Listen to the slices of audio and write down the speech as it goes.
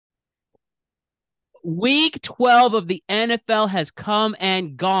Week 12 of the NFL has come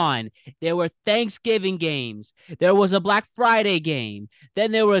and gone. There were Thanksgiving games. There was a Black Friday game.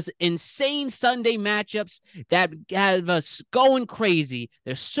 Then there was insane Sunday matchups that have us going crazy.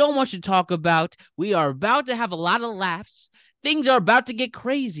 There's so much to talk about. We are about to have a lot of laughs. Things are about to get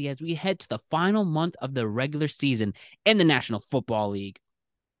crazy as we head to the final month of the regular season in the National Football League.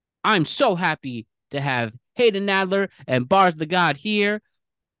 I'm so happy to have Hayden Nadler and Bars the God here.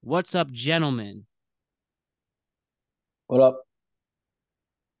 What's up, gentlemen? What up?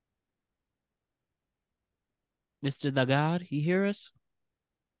 Mr. Dagad, you hear us?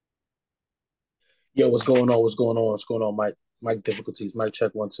 Yo, what's going on? What's going on? What's going on, Mike? Mike difficulties. Mike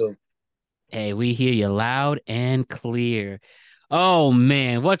check 1 2. Hey, we hear you loud and clear. Oh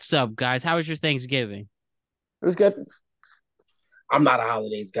man, what's up, guys? How was your Thanksgiving? It was good. I'm not a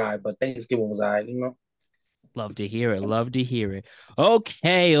holidays guy, but Thanksgiving was alright. Love to hear it. Love to hear it.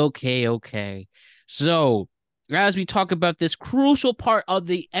 Okay. So, as we talk about this crucial part of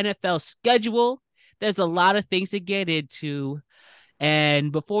the NFL schedule, there's a lot of things to get into.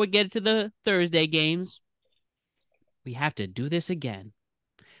 And before we get into the Thursday games, we have to do this again.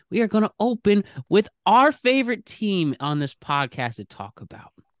 We are going to open with our favorite team on this podcast to talk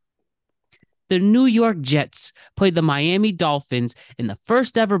about. The New York Jets played the Miami Dolphins in the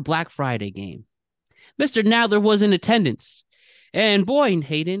first ever Black Friday game. Mr. Nadler was in attendance. And boy,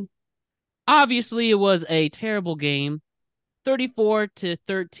 Hayden, obviously it was a terrible game.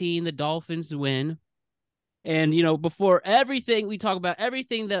 34-13, the Dolphins win. And, before everything, we talk about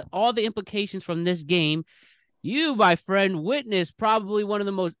everything that all the implications from this game, you, my friend, witnessed probably one of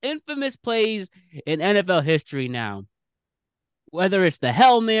the most infamous plays in NFL history now. Whether it's the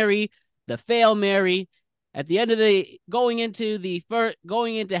Hail Mary, the Fail Mary, at the end of going into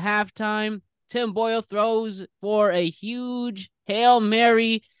halftime, Tim Boyle throws for a huge Hail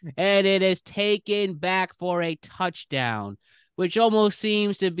Mary, and it is taken back for a touchdown, which almost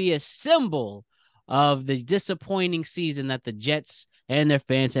seems to be a symbol of the disappointing season that the Jets and their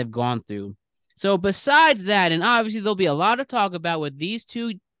fans have gone through. So besides that, and obviously there'll be a lot of talk about with these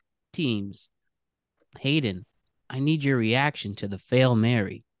two teams, Hayden, I need your reaction to the Fail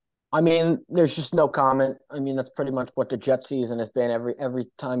Mary. I mean, there's just no comment. I mean, that's pretty much what the Jet season has been. Every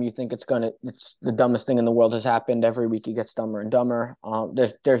time you think it's the dumbest thing in the world has happened. Every week it gets dumber and dumber.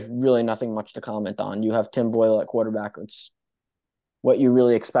 There's really nothing much to comment on. You have Tim Boyle at quarterback. It's what you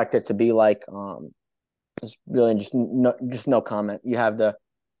really expect it to be like. It's really just no comment. You have the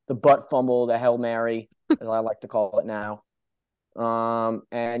butt fumble, the Hail Mary, as I like to call it now.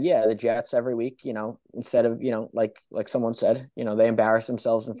 And yeah, the Jets every week, instead of, like someone said, they embarrass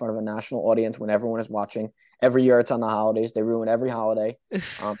themselves in front of a national audience when everyone is watching. Every year it's on the holidays. They ruin every holiday.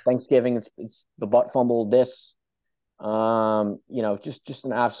 Thanksgiving, it's the butt fumble, just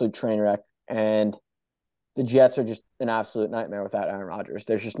an absolute train wreck. And the Jets are just an absolute nightmare without Aaron Rodgers.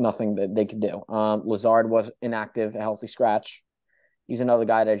 There's just nothing that they could do. Lazard was inactive, a healthy scratch. He's another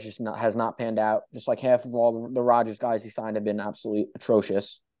guy that has not panned out. Just like half of all the Rodgers guys he signed have been absolutely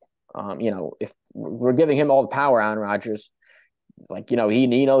atrocious. If we're giving him all the power, Aaron Rodgers,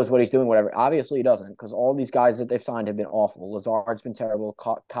 he knows what he's doing, whatever. Obviously, he doesn't, because all these guys that they've signed have been awful. Lazard's been terrible.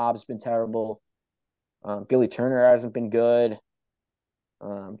 Cobb's been terrible. Billy Turner hasn't been good.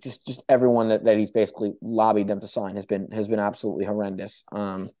 Just everyone that he's basically lobbied them to sign has been absolutely horrendous.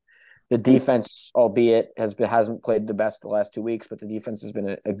 The defense, albeit hasn't played the best the last 2 weeks, but the defense has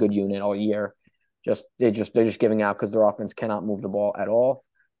been a good unit all year. They're just giving out because their offense cannot move the ball at all.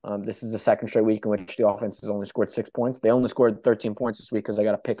 This is the second straight week in which the offense has only scored 6 points. They only scored 13 points this week because they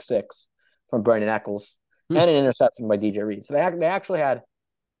got a pick six from Brandon Eccles and an interception by DJ Reed. So they actually had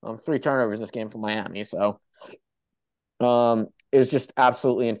 3 turnovers this game for Miami. So it was just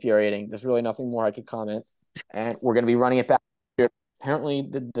absolutely infuriating. There's really nothing more I could comment. And we're going to be running it back. Apparently,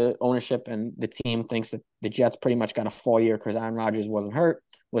 the ownership and the team thinks that the Jets pretty much got a full year because Aaron Rodgers was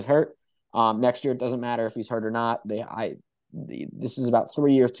hurt. Next year, it doesn't matter if he's hurt or not. This is about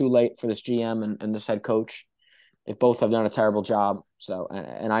 3 years too late for this GM and this head coach. They both have done a terrible job. So,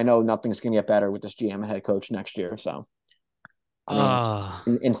 and I know nothing's going to get better with this GM and head coach next year. So, it's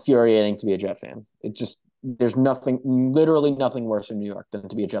infuriating to be a Jet fan. There's literally nothing worse in New York than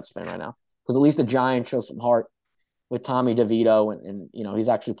to be a Jets fan right now. Because at least the Giants show some heart with Tommy DeVito, and he's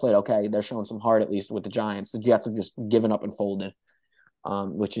actually played okay. They're showing some heart, at least with the Giants. The Jets have just given up and folded,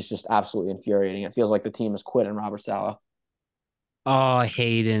 which is just absolutely infuriating. It feels like the team has quit on Robert Saleh. Oh,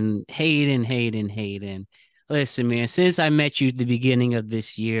 Hayden. Listen, man, since I met you at the beginning of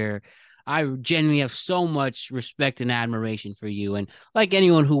this year, I genuinely have so much respect and admiration for you. And like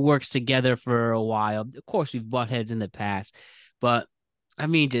anyone who works together for a while, of course, we've butt heads in the past, but I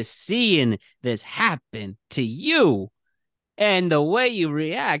mean, just seeing this happen to you and the way you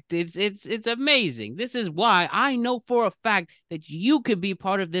react, it's amazing. This is why I know for a fact that you could be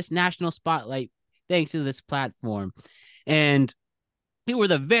part of this national spotlight thanks to this platform. And you were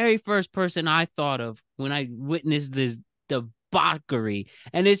the very first person I thought of when I witnessed this debauchery.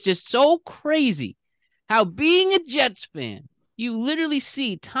 And it's just so crazy how being a Jets fan, you literally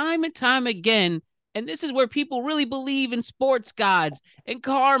see time and time again. And this is where people really believe in sports gods and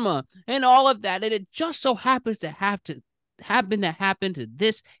karma and all of that. And it just so happens to happen to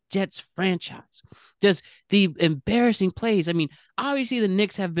this Jets franchise. Just the embarrassing plays. I mean, obviously the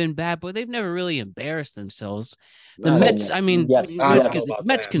Knicks have been bad, but they've never really embarrassed themselves. The Mets, I mean, yes,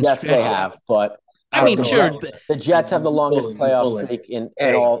 Mets can yes, they have, but I mean, sure. The Jets have the longest playoff streak in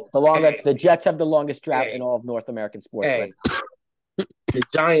all. The Jets have the longest drought in all of North American sports. Right now.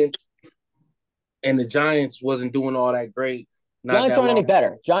 The Giants wasn't doing all that great. Giants aren't any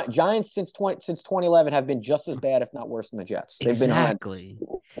better. Giants since 2011 have been just as bad, if not worse, than the Jets. They've been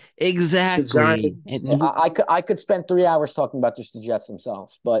exactly. I could spend 3 hours talking about just the Jets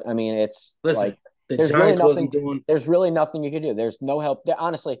themselves, but I mean, there's really nothing you can do. There's no help there,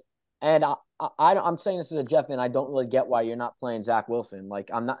 honestly. And I'm saying this as a Jet fan. I don't really get why you're not playing Zach Wilson. Like,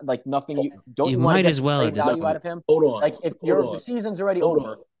 I'm not like nothing. You might as well value out of him. Hold on. Like, if the season's already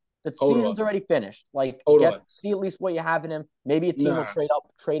over. The season's already finished. Like, see at least what you have in him. Maybe a team will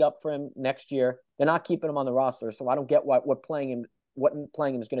trade up for him next year. They're not keeping him on the roster, so I don't get what playing him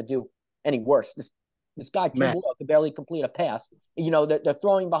is going to do any worse. This guy can barely complete a pass. You know, they're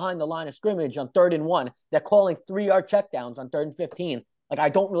throwing behind the line of scrimmage on 3rd and 1. They're calling 3-yard checkdowns on 3rd and 15. Like, I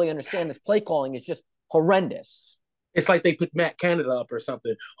don't really understand this play calling. It's just horrendous. It's like they put Matt Canada up or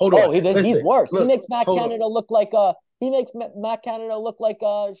something. Hold on. He's worse. He makes Matt Canada look like Sean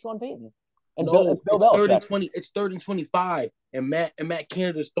Payton. And no, Bill it's Belichick. 3rd and 20. It's 3rd and 25, and Matt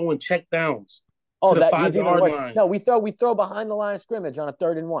Canada's throwing check downs to the 5-yard line. No, we throw behind the line of scrimmage on a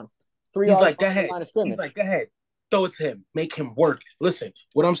 3rd and 1. 3 He's yards like, behind the line of scrimmage. He's like, go ahead. Throw it to him. Make him work. Listen,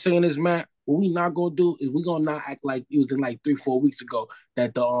 what I'm saying is, Matt, what we not gonna do is we gonna not act like it was in like 3-4 weeks ago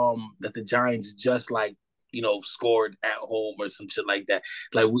that the Giants just like, you know, scored at home or some shit like that.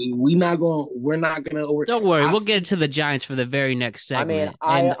 Like we're not gonna over. Don't worry, we'll get to the Giants for the very next segment.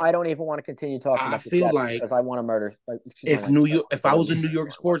 I mean, I don't even want to continue talking about the Jets because I want to murder. If I was a New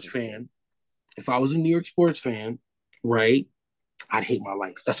York sports fan, right, I'd hate my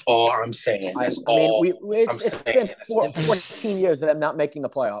life. That's all I'm saying. It's been 14 years that I'm not making the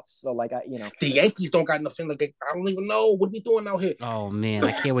playoffs. So, like, the Yankees don't got nothing. Like, I don't even know what are we doing out here. Oh man,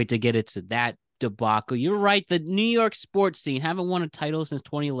 I can't wait to get into that debacle. You're right. The New York sports scene haven't won a title since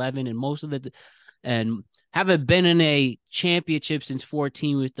 2011, and haven't been in a championship since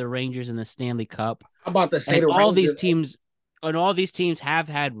 2014 with the Rangers in the Stanley Cup. I'm about to say all these teams have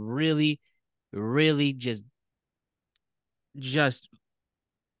had really, really just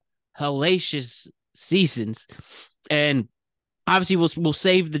hellacious seasons. And obviously we'll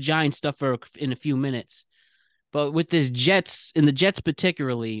save the Giants stuff in a few minutes. But with the Jets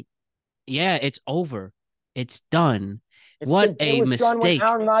particularly, yeah, it's over. It's done. It was mistake. Done when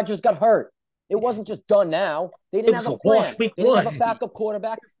Aaron Rodgers got hurt. It wasn't just done now. They didn't have a plan. They didn't have a backup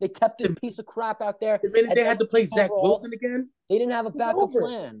quarterback. They kept this piece of crap out there. The minute they had to play Zach Wilson again, they didn't have a backup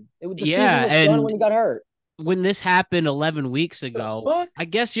plan. The season was done when he got hurt. When this happened 11 weeks ago, I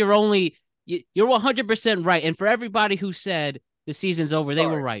guess you're 100% right. And for everybody who said the season's over, they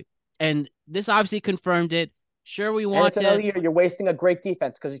were right. And this obviously confirmed it. Sure, we want another year. You're wasting a great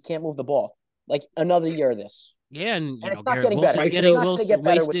defense because you can't move the ball. Like, another year of this. Yeah, and it's not getting better. It's not going to get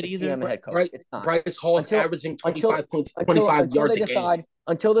better with the GM and head coach. It's not. Bryce Hall's averaging 25 points, 25 yards a game.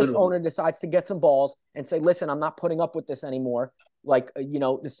 Until this owner decides to get some balls and say, listen, I'm not putting up with this anymore. Like,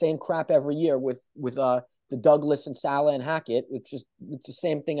 the same crap every year with the Douglas and Salah and Hackett. It's the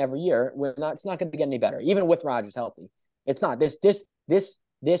same thing every year. It's not going to get any better, even with Rodgers healthy. It's not. This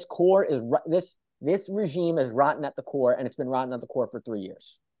core is this regime is rotten at the core, and it's been rotten at the core for 3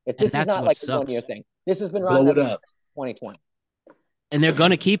 years. This is not like a 1-year thing. This has been rotten at 2020. And they're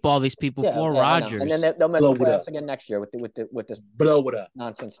going to keep all these people for Rodgers. And then they'll mess the playoffs again next year with this blow it up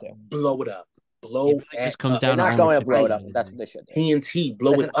nonsense too. Blow it up. Blow it just comes down. They're not going to blow it up. That's what they should do. TNT,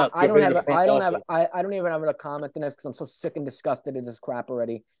 blow it up. I don't even have a comment on this because I'm so sick and disgusted at this crap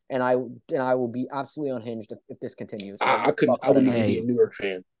already. And I will be absolutely unhinged if this continues. So I wouldn't even be a New York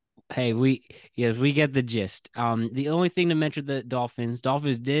fan. Hey, we get the gist. The only thing to mention the Dolphins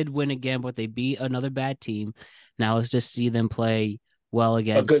did win again, but they beat another bad team. Now let's just see them play well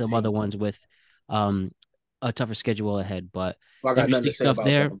against some other ones with a tougher schedule ahead. But I got nothing to say about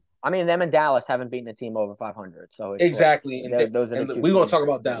there. them. I mean, them and Dallas haven't beaten a team over 500, so it's like Exactly, those are the two we're gonna teams talk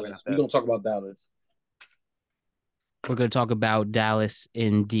about that we're gonna Dallas. have We're to. gonna talk about Dallas. We're going to talk about Dallas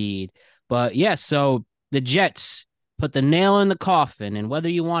indeed. But yes, so the Jets put the nail in the coffin. And whether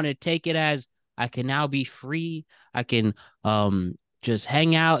you want to take it as I can now be free, I can just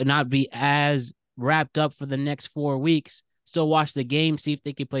hang out and not be as wrapped up for the next 4 weeks, still watch the game, see if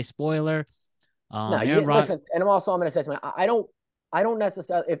they can play spoiler. No, Aaron Rod. listen, and I'm going to say something. I don't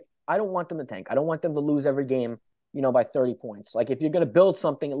necessarily. If I don't want them to tank, I don't want them to lose every game. By 30 points. Like if you're going to build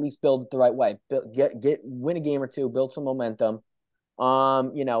something, at least build it the right way. Win a game or two, build some momentum.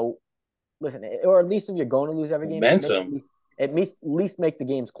 Listen, or at least if you're going to lose every game, Momentum. at least make the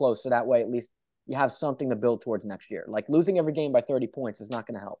games close. So that way, at least you have something to build towards next year. Like losing every game by 30 points is not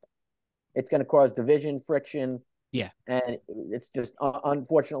going to help. It's going to cause division, friction. Yeah. And it's just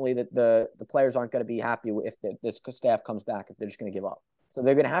unfortunately that the players aren't going to be happy if this staff comes back if they're just going to give up. So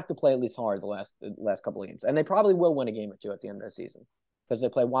they're going to have to play at least hard the last couple of games, and they probably will win a game or two at the end of the season because they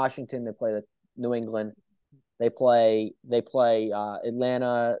play Washington, they play New England, they play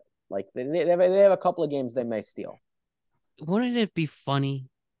Atlanta. Like they have a couple of games they may steal. Wouldn't it be funny?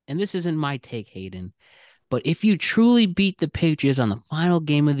 And this isn't my take, Hayden, but if you truly beat the Patriots on the final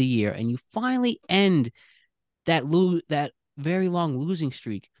game of the year and you finally end that very long losing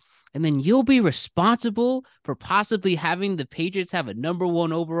streak, and then you'll be responsible for possibly having the Patriots have a number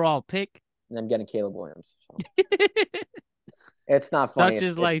 1 overall pick. And then getting Caleb Williams. So. It's not funny. Such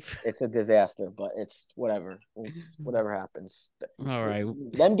is life. It's a disaster, but it's whatever. Whatever happens. All right.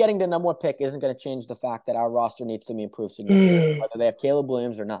 Them getting the number 1 pick isn't going to change the fact that our roster needs to be improved significantly, whether they have Caleb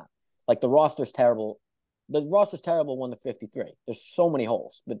Williams or not. Like the roster's terrible. The roster's terrible 1 to 53. There's so many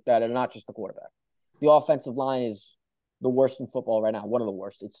holes that are not just the quarterback. The offensive line is the worst in football right now. One of the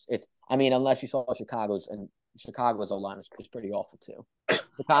worst. It's. I mean, unless you saw Chicago's O-line is pretty awful too.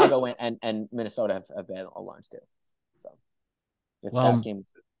 Chicago and Minnesota have bad O-lines too. So if that game was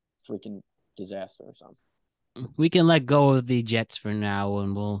a freaking disaster or something. We can let go of the Jets for now,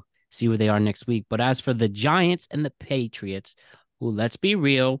 and we'll see where they are next week. But as for the Giants and the Patriots, who, let's be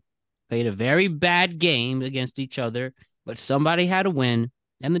real, played a very bad game against each other, but somebody had to win,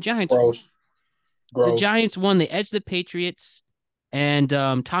 and the Giants won. The Giants won. They edged the Patriots, and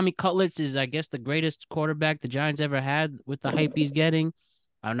Tommy Cutlets is, I guess, the greatest quarterback the Giants ever had with the hype he's getting.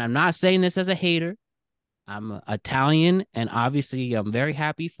 And I'm not saying this as a hater. I'm Italian, and obviously I'm very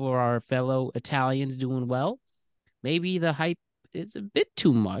happy for our fellow Italians doing well. Maybe the hype is a bit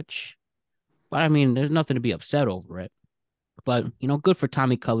too much, but I mean, there's nothing to be upset over it. But, good for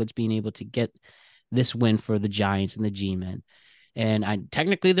Tommy Cutlets being able to get this win for the Giants and the G-Men. And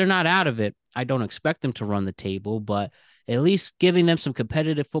technically, they're not out of it. I don't expect them to run the table, but at least giving them some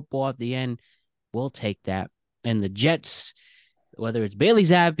competitive football at the end, we'll take that. And the Jets, whether it's Bailey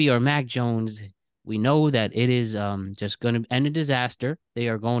Zappi or Mac Jones, we know that it is just going to end in disaster. They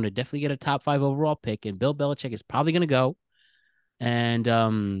are going to definitely get a top 5 overall pick, and Bill Belichick is probably going to go. And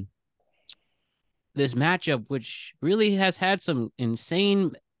this matchup, which really has had some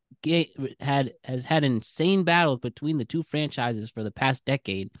insane has had insane battles between the two franchises for the past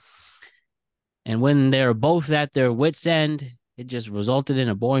decade. And when they're both at their wits' end, it just resulted in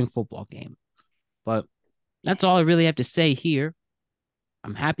a boring football game. But that's all I really have to say here.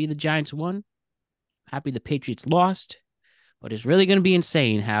 I'm happy the Giants won. Happy the Patriots lost. But it's really going to be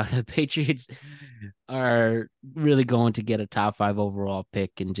insane how the Patriots are really going to get a top 5 overall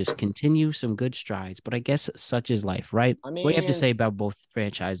pick and just continue some good strides. But I guess such is life, right? I mean, what do you have to say about both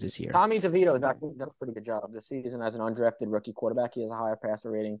franchises here? Tommy DeVito has actually done a pretty good job this season as an undrafted rookie quarterback. He has a higher passer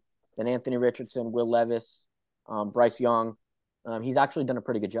rating than Anthony Richardson, Will Levis, Bryce Young. He's actually done a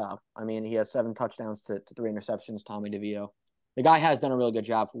pretty good job. I mean, he has 7 touchdowns to 3 interceptions, Tommy DeVito. The guy has done a really good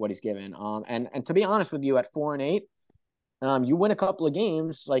job for what he's given. And to be honest with you, at 4-8, you win a couple of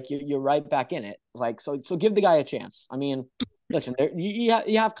games, like you're right back in it. Like so give the guy a chance. I mean, listen, you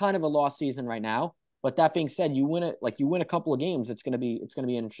have kind of a lost season right now, but that being said, you win a couple of games, it's gonna be an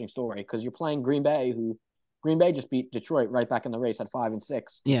interesting story because you're playing Green Bay, who Green Bay just beat Detroit right back in the race at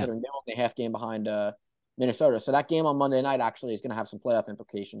 5-6, considering they're only half game behind Minnesota. So that game on Monday night actually is gonna have some playoff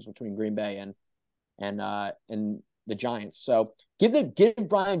implications between Green Bay and the Giants. So give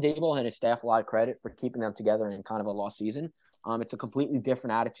Brian Daboll and his staff a lot of credit for keeping them together in kind of a lost season. It's a completely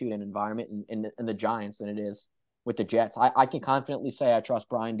different attitude and environment in the Giants than it is with the Jets. I can confidently say I trust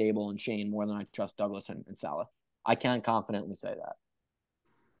Brian Daboll and Shane more than I trust Douglas and Saleh. I can confidently say that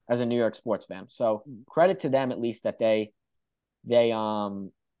as a New York sports fan. So credit to them at least that they at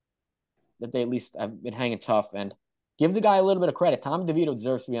least have been hanging tough, and give the guy a little bit of credit. Tom DeVito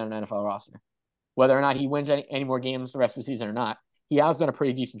deserves to be on an NFL roster. Whether or not he wins any more games the rest of the season or not, he has done a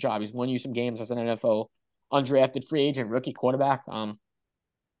pretty decent job. He's won you some games as an NFL undrafted free agent rookie quarterback.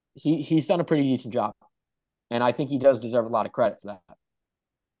 He's done a pretty decent job, and I think he does deserve a lot of credit for that.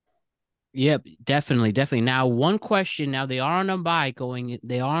 Yep, definitely, definitely. Now, one question. Now they are on a bye going.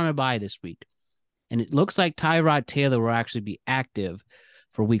 They are on a bye this week, and it looks like Tyrod Taylor will actually be active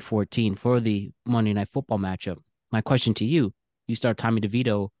for Week 14 for the Monday Night Football matchup. My question to you: you start Tommy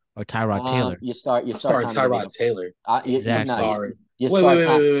DeVito or Tyrod Taylor? You start Tommy Tyrod DeVito. Taylor. Exactly. I'm sorry. You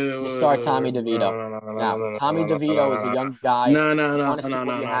start Tommy DeVito. Now, Tommy DeVito is a young guy. No. Want to see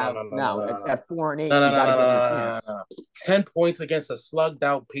what you have now at 4-8. You got to give him a chance. 10 points against a slugged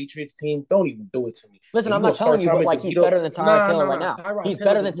out Patriots team. Don't even do it to me. Listen, I'm not telling you, but like he's better than Tyrod Taylor right now. He's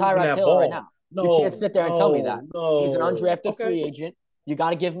better than Tyrod Taylor right now. You can't sit there and tell me that. He's an undrafted free agent. You got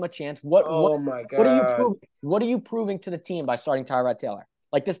to give him a chance. Oh my God. What are you proving to the team by starting Tyrod Taylor?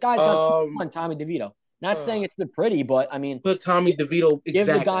 Like this guy's got 2-1 Tommy DeVito. Not saying it's been pretty, but I mean, put Tommy DeVito give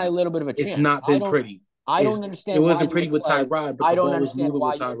the guy a little bit of a chance. It's not been pretty. I don't understand. It wasn't pretty with Tyrod, but the ball was moving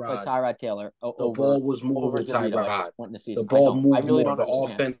with Tyrod. Tyrod Taylor. The ball was moving with Tyrod. The ball moved more. The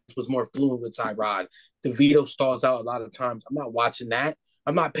offense was more fluent with Tyrod. DeVito stalls out a lot of times. I'm not watching that.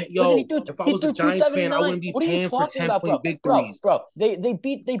 I'm not paying. If I was a Giants fan, I wouldn't be paying for 10-point victories. Bro, they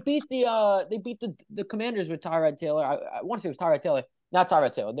beat the Commanders with Tyrod Taylor. I want to say it was Tyrod Taylor, not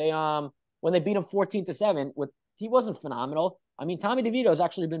Tyrod Taylor. They when they beat him 14-7 he wasn't phenomenal. I mean, Tommy DeVito has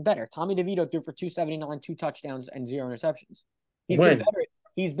actually been better. Tommy DeVito threw for 279, 2 touchdowns, and 0 interceptions. He's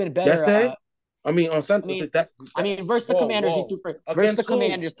been better. Yesterday? On Sunday. Versus the Commanders, he threw for versus the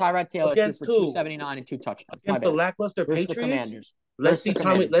Commanders. Tyrod Taylor threw for 279 and 2 touchdowns. Against the lackluster Patriots. Let's see if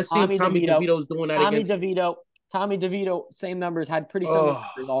Tommy DeVito's doing that against Tommy DeVito, same numbers, had pretty similar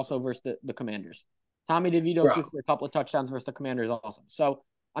numbers also versus the Commanders. Tommy DeVito threw for a couple of touchdowns versus the Commanders also. So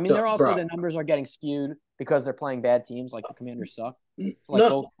the numbers are getting skewed because they're playing bad teams like the Commanders suck.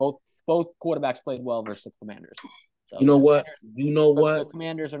 Both quarterbacks played well versus the Commanders. So you know what? The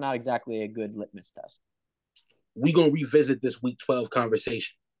Commanders are not exactly a good litmus test. We're going to revisit this Week 12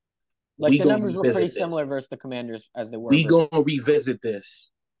 conversation. The numbers were pretty similar versus the Commanders as they were. We're going to revisit this.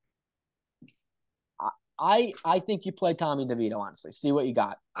 I think you play Tommy DeVito, honestly. See what you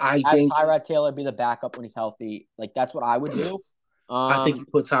got. I think Tyrod Taylor be the backup when he's healthy. Like, that's what I would do. I think you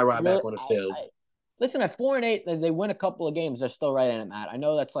put Tyrod back on the field. Listen, at 4-8, they win a couple of games. They're still right in it, Matt. I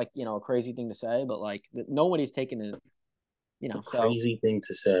know that's a crazy thing to say, but nobody's taking it. Crazy thing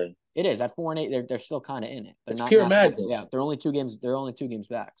to say. It is at 4-8. They're still kind of in it. It's pure madness. Yeah, they're only 2 games. They're only 2 games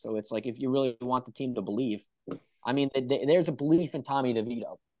back. So it's like if you really want the team to believe, I mean, there's a belief in Tommy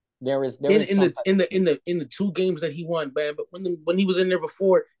DeVito. There is in the 2 games that he won, man. But when he was in there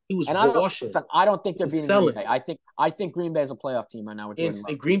before, he was washing. I don't think they're beating Green Bay. I think Green Bay is a playoff team right now.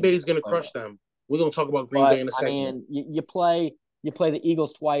 And Green Bay is going to crush them. We're going to talk about Green Bay in a second. I mean, you play the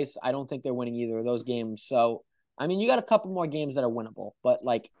Eagles twice. I don't think they're winning either of those games. So, I mean, you got a couple more games that are winnable. But,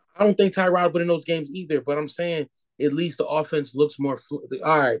 I don't think Tyrod would in those games either. But I'm saying at least the offense looks more fluid.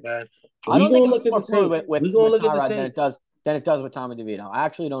 All right, man. I don't think it looks more fluid with Tyrod than it does with Tommy DeVito. I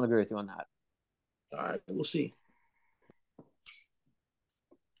actually don't agree with you on that. All right, we'll see.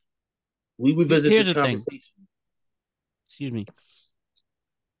 We revisit this conversation. Excuse me.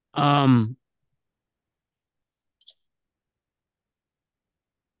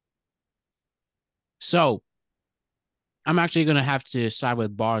 So I'm actually going to have to side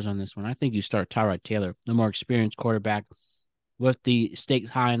with Bars on this one. I think you start Tyrod Taylor, the more experienced quarterback with the stakes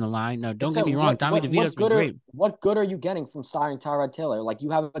high in the line. Now, don't get me wrong. Tommy DeVito's been great. What good are you getting from starting Tyrod Taylor? Like,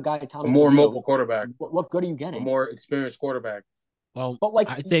 you have a guy, Tommy a more DeVito, mobile quarterback. What good are you getting? A more experienced quarterback. Well,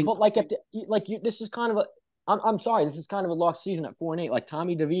 this is kind of a. I'm sorry, this is kind of a lost season at 4-8. Like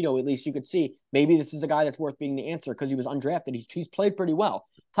Tommy DeVito, at least you could see maybe this is a guy that's worth being the answer because he was undrafted. He's played pretty well.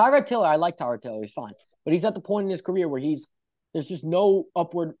 Tyrod Taylor, I like Tyrod Taylor. He's fine, but he's at the point in his career where there's just no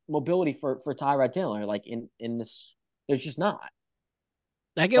upward mobility for Tyrod Taylor. Like in this, there's just not.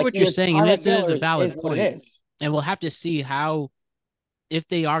 I get what you're saying, and it is a valid point. And we'll have to see if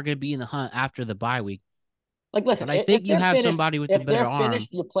they are going to be in the hunt after the bye week. Like, listen, but I think you have somebody with a better arm. If they're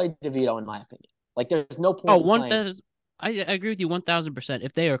finished, you play DeVito, in my opinion. Like, there's no point. I agree with you 1,000%.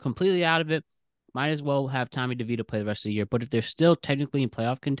 If they are completely out of it, might as well have Tommy DeVito play the rest of the year. But if they're still technically in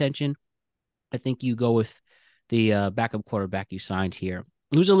playoff contention, I think you go with the backup quarterback you signed here.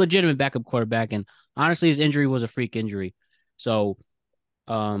 He was a legitimate backup quarterback, and honestly, his injury was a freak injury. So,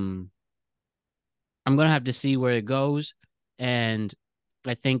 I'm gonna have to see where it goes, and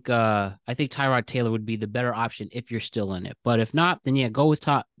I think Tyrod Taylor would be the better option if you're still in it. But if not, then yeah, go with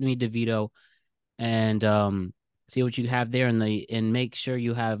Tommy DeVito and see what you have there and make sure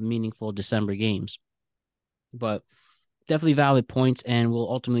you have meaningful December games. But definitely valid points, and we'll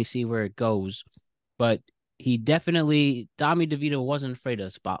ultimately see where it goes. But Tommy DeVito wasn't afraid of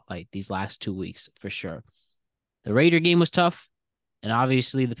the spotlight these last 2 weeks for sure. The Raider game was tough, and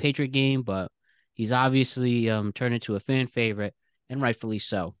obviously the Patriot game, but he's obviously turned into a fan favorite, and rightfully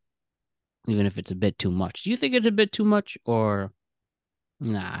so, even if it's a bit too much. Do you think it's a bit too much, or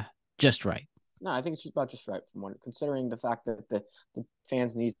nah, just right? No, I think it's just about just right from one, considering the fact that the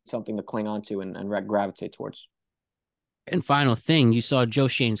fans need something to cling on to and gravitate towards. And final thing, you saw Joe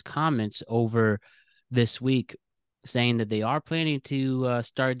Shane's comments over this week saying that they are planning to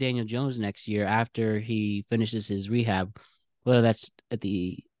start Daniel Jones next year after he finishes his rehab, whether that's at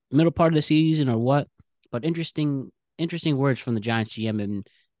the middle part of the season or what. But interesting words from the Giants GM, and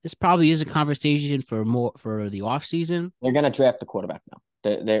this probably is a conversation for the off season. They're going to draft the quarterback now.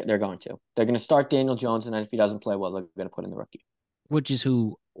 They're going to. They're going to start Daniel Jones, and then if he doesn't play well, they're going to put in the rookie. Which is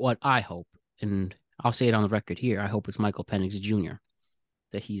what I hope, and I'll say it on the record here. I hope it's Michael Penix Jr.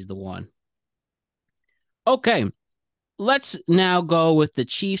 that he's the one. Okay, let's now go with the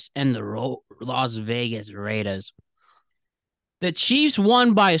Chiefs and the Las Vegas Raiders. The Chiefs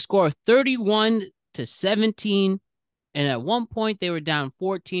won by a score of 31-17, and at one point they were down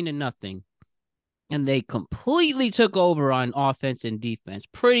 14-0, and they completely took over on offense and defense.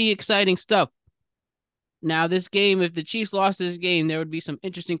 Pretty exciting stuff. Now, this game, if the Chiefs lost this game, there would be some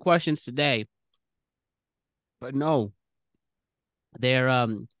interesting questions today. But no, their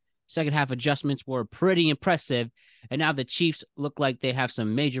second half adjustments were pretty impressive, and now the Chiefs look like they have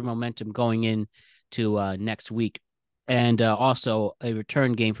some major momentum going into next week, and also a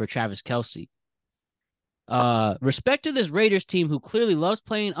return game for Travis Kelce. Respect to this Raiders team, who clearly loves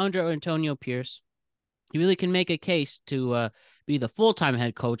playing under Antonio Pierce. He really can make a case to be the full-time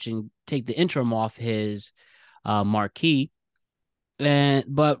head coach and take the interim off his marquee.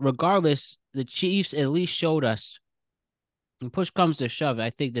 But regardless, the Chiefs at least showed us, when push comes to shove,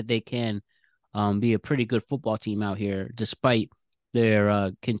 I think that they can be a pretty good football team out here, despite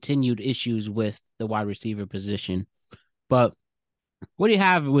their continued issues with the wide receiver position. But what do you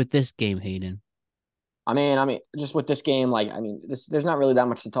have with this game, Hayden? I mean, just with this game, there's not really that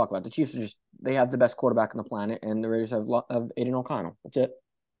much to talk about. The Chiefs they have the best quarterback on the planet, and the Raiders have Aiden O'Connell. That's it.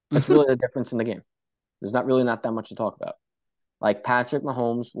 That's really the difference in the game. There's not that much to talk about. Like Patrick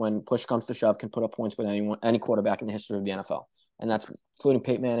Mahomes, when push comes to shove, can put up points with any quarterback in the history of the NFL, and that's including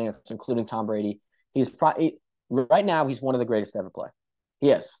Peyton Manning, it's including Tom Brady. He's probably right now he's one of the greatest to ever play. He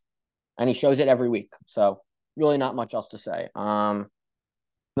is, and he shows it every week. So really, not much else to say. Numbers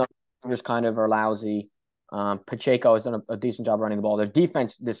kind of are lousy. Pacheco has done a decent job running the ball. Their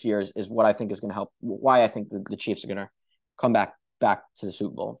defense this year is what I think is going to help. Why I think the Chiefs are going to come back to the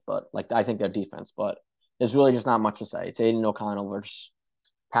Super Bowl, but I think their defense. But there's really just not much to say. It's Aiden O'Connell versus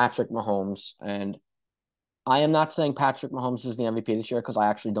Patrick Mahomes, and I am not saying Patrick Mahomes is the MVP this year because I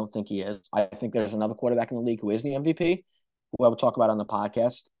actually don't think he is. I think there's another quarterback in the league who is the MVP, who I will talk about on the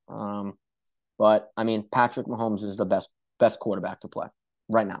podcast. But I mean, Patrick Mahomes is the best quarterback to play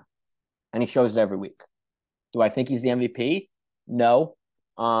right now, and he shows it every week. Do I think he's the MVP? No,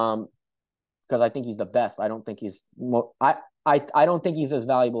 because I think he's the best. I don't think he's I don't think he's as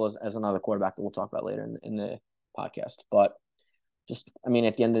valuable as another quarterback that we'll talk about later in the podcast. But I mean,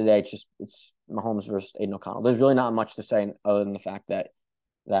 at the end of the day, it's Mahomes versus Aiden O'Connell. There's really not much to say other than the fact that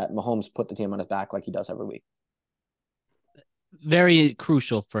Mahomes put the team on his back like he does every week. Very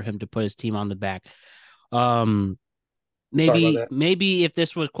crucial for him to put his team on the back. Maybe if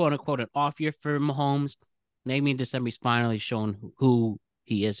this was quote unquote an off year for Mahomes, maybe in December he's finally shown who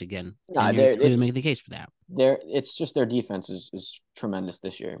he is again. Nah, clearly making the case for that. It's just their defense is tremendous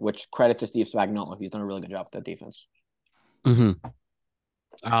this year, which credit to Steve Spagnuolo. He's done a really good job with that defense.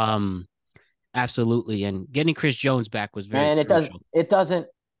 Mm-hmm. Absolutely, and getting Chris Jones back was very crucial. It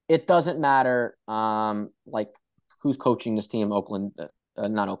doesn't matter who's coaching this team.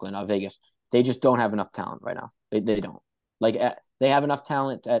 Vegas. They just don't have enough talent right now. They don't. They have enough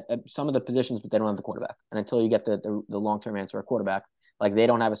talent at some of the positions, but they don't have the quarterback. And until you get the long-term answer at quarterback, they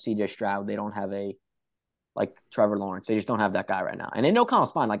don't have a CJ Stroud, they don't have a Trevor Lawrence. They just don't have that guy right now. And Aiden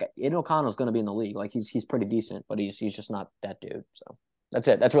O'Connell's fine. Aiden O'Connell's going to be in the league. He's pretty decent, but he's just not that dude. So that's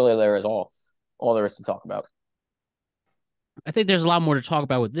it. That's really all there is to talk about. I think there's a lot more to talk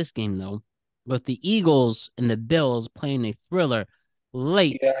about with this game, though. With the Eagles and the Bills playing a thriller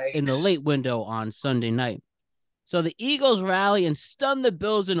in the late window on Sunday night. So the Eagles rally and stun the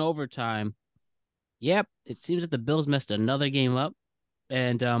Bills in overtime. Yep, it seems that the Bills messed another game up,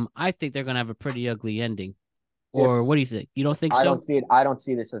 and I think they're going to have a pretty ugly ending. Or what do you think? You don't think so? I don't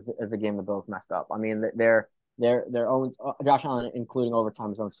see this as a game the Bills messed up. I mean, their own Josh Allen, including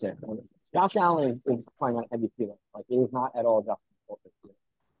overtime, is on 6. Josh Allen is playing on MVP level. Like it is not at all Justin Fields this year.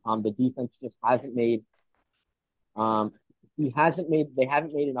 The defense just hasn't made um they haven't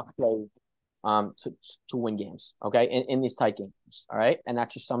made enough plays to win games. Okay, in these tight games. All right, and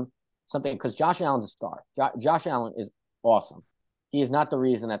that's just something because Josh Allen's a star. Josh Allen is awesome. He is not the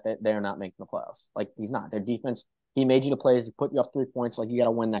reason that they're not making the playoffs. Like he's not. Their defense. He made you the plays. He put you up 3 points. Like you got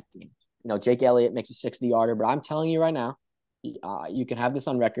to win that game. You know, Jake Elliott makes a 60-yarder, but I'm telling you right now, you can have this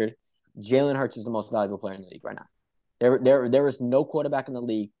on record. Jalen Hurts is the most valuable player in the league right now. There is no quarterback in the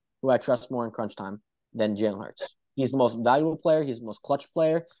league who I trust more in crunch time than Jalen Hurts. He's the most valuable player. He's the most clutch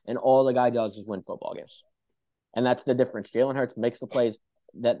player, and all the guy does is win football games. And that's the difference. Jalen Hurts makes the plays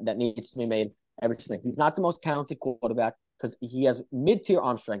that needs to be made every single. He's not the most talented quarterback because he has mid-tier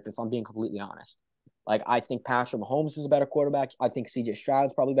arm strength. If I'm being completely honest, like I think Patrick Mahomes is a better quarterback. I think C.J.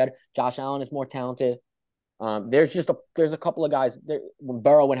 Stroud's probably better. Josh Allen is more talented. There's a couple of guys. When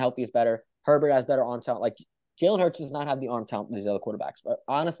Burrow when healthy is better. Herbert has better arm talent. Like Jalen Hurts does not have the arm talent of these other quarterbacks. But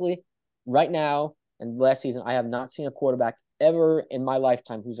honestly, right now and last season, I have not seen a quarterback ever in my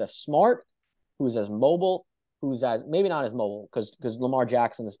lifetime who's as smart, who's as mobile, who's as maybe not as mobile because Lamar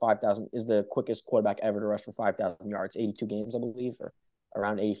Jackson is the quickest quarterback ever to rush for 5,000 yards, 82 games I believe, or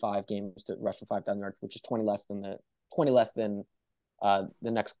around 85 games to rush for 5,000 yards, which is 20 less than the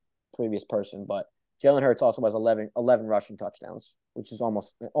next previous person. But Jalen Hurts also has 11 rushing touchdowns, which is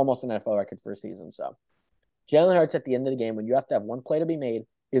almost an NFL record for a season. So Jalen Hurts at the end of the game, when you have to have one play to be made,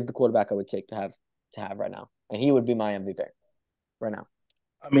 is the quarterback I would take to have right now, and he would be my MVP right now.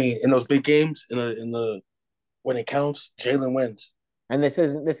 I mean, in those big games, in the when it counts, Jalen wins. And this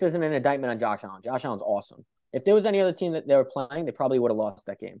isn't an indictment on Josh Allen. Josh Allen's awesome. If there was any other team that they were playing, they probably would have lost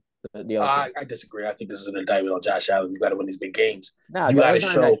that game. The other team. I disagree. I think this is an indictment on Josh Allen. You got to win these big games. No, You got to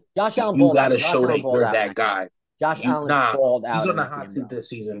show. Josh Allen You balled got out. to Josh show Allen that balled you're out that guy. Josh Allen balled out. He's on the in that hot game, seat bro. this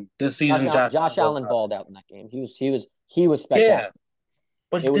season. This season, Josh Allen balled out in that game. He was spectacular. Yeah,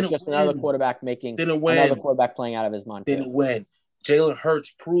 but it was just another quarterback making another quarterback playing out of his mind. Didn't win. Jalen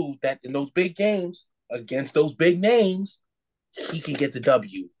Hurts proved that in those big games against those big names, he can get the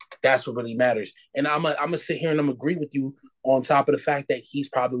W. That's what really matters. And I'm gonna sit here and I'm gonna agree with you on top of the fact that he's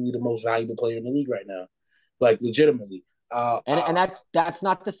probably the most valuable player in the league right now, like legitimately. And that's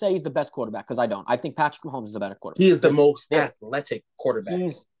not to say he's the best quarterback because I don't. I think Patrick Mahomes is the better quarterback. He is the most athletic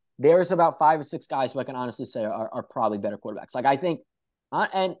quarterback. There's about 5 or 6 guys who I can honestly say are probably better quarterbacks. Like I think,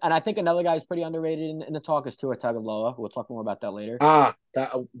 and I think another guy is pretty underrated in the talk is Tua Tagovailoa. We'll talk more about that later.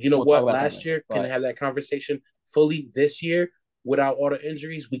 Last year couldn't have that conversation fully. This year, without all the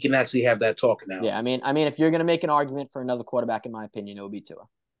injuries, we can actually have that talk now. Yeah, I mean, if you're gonna make an argument for another quarterback, in my opinion, it would be Tua.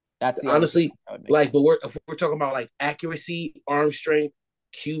 That's honestly but if we're talking about like accuracy, arm strength,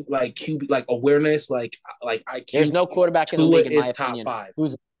 QB, like awareness, like IQ. There's no quarterback in the league in my opinion top 5.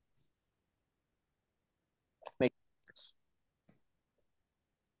 Who's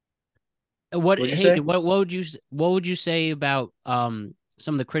what would you say about some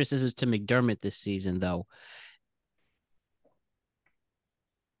of the criticisms to McDermott this season though?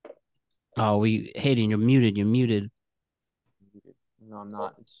 Oh, Hayden, you're muted. No, I'm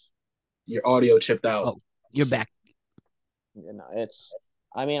not. Your audio chipped out. Oh, you're back. You know,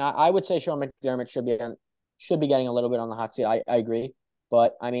 I mean, I would say Sean McDermott should be getting a little bit on the hot seat. I agree,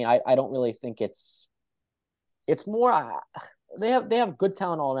 but I mean, I don't really think it's more. They have good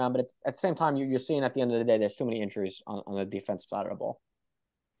talent all around, but at the same time, you're seeing at the end of the day, there's too many injuries on the defensive side of the ball.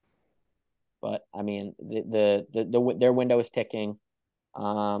 But I mean, their window is ticking.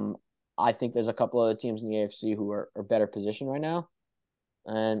 I think there's a couple other teams in the AFC who are better positioned right now,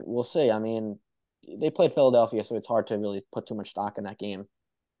 and we'll see. I mean, they played Philadelphia, so it's hard to really put too much stock in that game.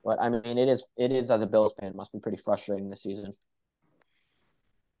 But I mean, it is as a Bills fan, it must be pretty frustrating this season.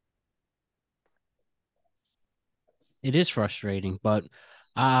 It is frustrating, but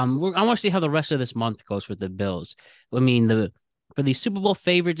I want to see how the rest of this month goes for the Bills. I mean, for the Super Bowl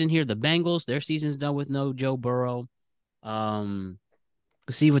favorites in here, the Bengals, their season's done with no Joe Burrow.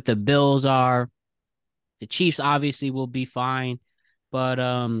 We'll see what the Bills are. The Chiefs obviously will be fine, but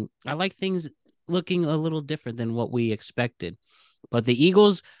I like things looking a little different than what we expected. But the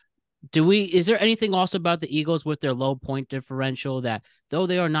Eagles, is there anything also about the Eagles with their low point differential that though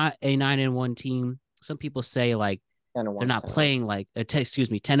they are not a 9-1 team, some people say like they're not playing like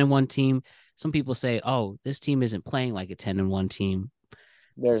 10-1 team. Some people say, oh, this team isn't playing like a 10-1 team.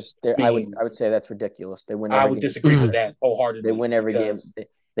 I would say that's ridiculous. They win. I would disagree with that wholeheartedly. They win every game.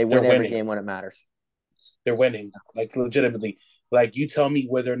 They win every game when it matters. They're winning, like legitimately. Like you tell me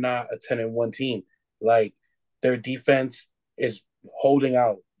whether or not a 10-1 team, like their defense is holding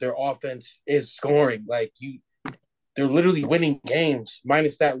out, their offense is scoring. Like they're literally winning games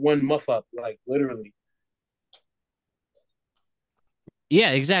minus that one muff up, like literally.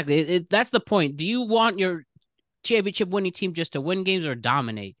 Yeah, exactly. That's the point. Do you want your championship winning team just to win games or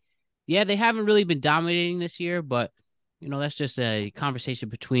dominate? Yeah, they haven't really been dominating this year, but that's just a conversation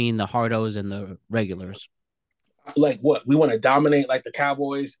between the hardos and the regulars. Like what? We want to dominate like the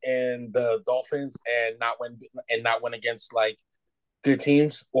Cowboys and the Dolphins and not win against like their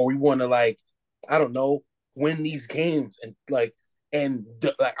teams, or we want to like I don't know win these games and like I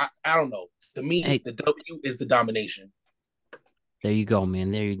don't know. To me, Hey, the W is the domination. there you go,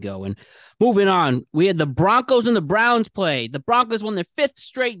 man. There you go. And moving on, we had the Broncos and the Browns play. The Broncos won their 5th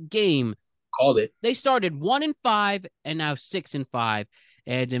straight game. Called it. They started 1-5 and now 6-5,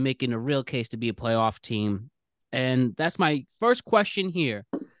 and they're making a real case to be a playoff team. And that's my first question here.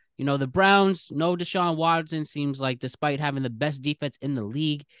 The Browns, no Deshaun Watson, seems like despite having the best defense in the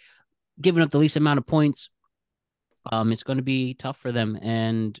league, giving up the least amount of points, it's going to be tough for them,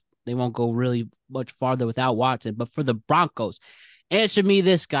 and they won't go really much farther without Watson. But for the Broncos, answer me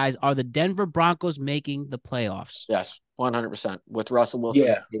this, guys. Are the Denver Broncos making the playoffs? Yes, 100%. With Russell Wilson,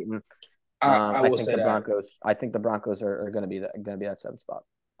 yeah. Peyton, I will say the that. Broncos. I think the Broncos are going to be that 7th spot.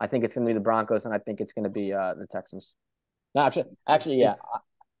 I think it's going to be the Broncos, and I think it's going to be the Texans. No, actually, yeah.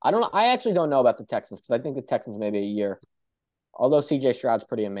 I don't know. I actually don't know about the Texans because I think the Texans maybe a year. Although C.J. Stroud's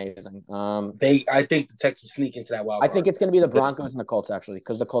pretty amazing. I think the Texans sneak into that wild card. I think it's going to be the Broncos and the Colts actually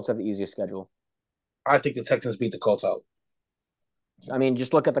because the Colts have the easiest schedule. I think the Texans beat the Colts out. I mean,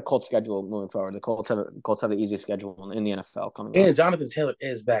 just look at the Colts schedule moving forward. The Colts have the easiest schedule in the NFL coming and up. Jonathan Taylor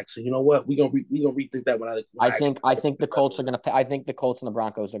is back, so you know what? We gonna rethink that I think the Colts are gonna. I think the Colts and the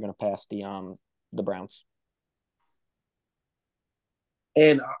Broncos are gonna pass the Browns.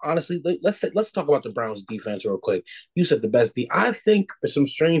 And honestly, let's talk about the Browns defense real quick. You said the best I think for some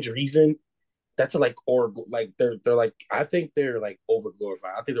strange reason, that's like they're like I think they're like over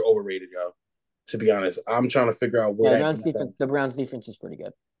glorified. I think they're overrated, yo. To be honest, I'm trying to figure out where the Browns defense is pretty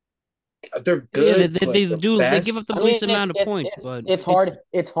good. They're good. Yeah, they give up the least amount of points, but it's hard.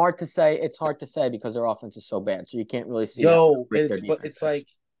 It's hard to say. It's hard to say because their offense is so bad, so you can't really see. It's like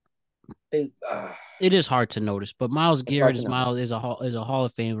they. It is hard to notice, but Myles Garrett is a Hall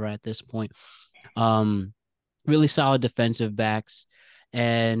of Famer at this point. Really solid defensive backs,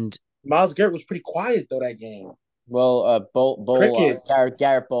 and Myles Garrett was pretty quiet though that game. Well,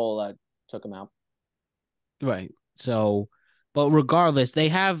 Garrett Bowl took him out. Right. So, but regardless, they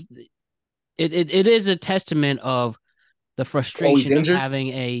have it is a testament of the frustration of having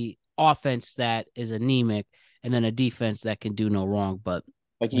a offense that is anemic and then a defense that can do no wrong. But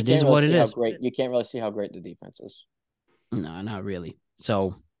like you can't really see how great the defense is. No, not really.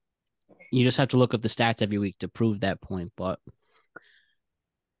 So you just have to look up the stats every week to prove that point. But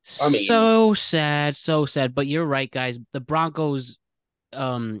so sad. But you're right, guys. The Broncos,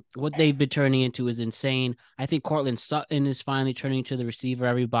 what they've been turning into is insane. I think Cortland Sutton is finally turning into the receiver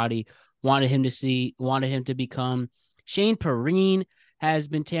everybody wanted him to become. Shane Perrine has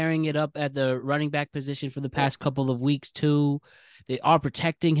been tearing it up at the running back position for the past couple of weeks too. They are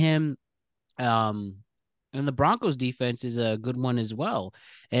protecting him. And the Broncos defense is a good one as well.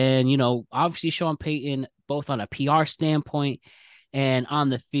 And, obviously Sean Payton, both on a PR standpoint and on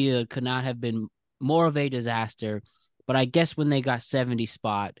the field, could not have been more of a disaster. But I guess when they got 70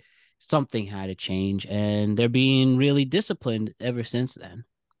 spot, something had to change, and they're being really disciplined ever since then.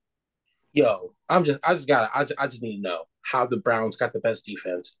 Yo, I just need to know how the Browns got the best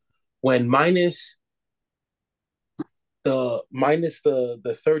defense when minus the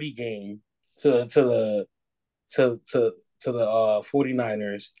 30 game to the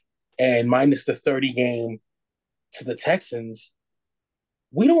 49ers and minus the 30 game to the Texans.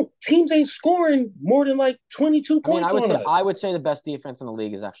 Teams ain't scoring more than like 22 points on us. I would say the best defense in the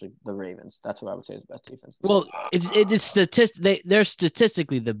league is actually the Ravens. That's what I would say is the best defense. Well, they're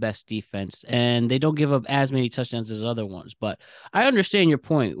statistically the best defense, and they don't give up as many touchdowns as other ones. But I understand your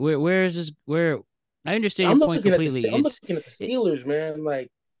point. Where is this? I understand your point completely. I'm looking at the Steelers, man.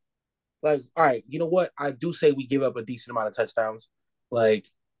 Like, all right, you know what? I do say we give up a decent amount of touchdowns. Like,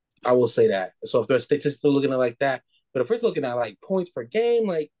 I will say that. So if they're statistically looking at it like that. But if we're looking at like points per game,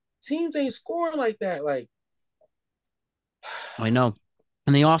 like teams ain't scoring like that. Like I know,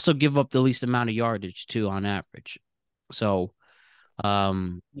 and they also give up the least amount of yardage too on average. So,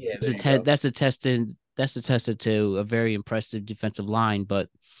 that's attested to a very impressive defensive line. But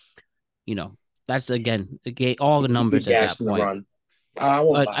that's again all the numbers at that point.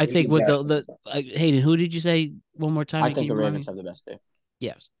 I think with the Hayden, who did you say one more time? I think the Ravens have the best day.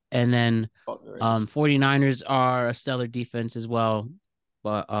 Yes. And then 49ers are a stellar defense as well.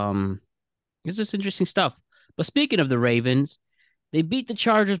 But it's just interesting stuff. But speaking of the Ravens, they beat the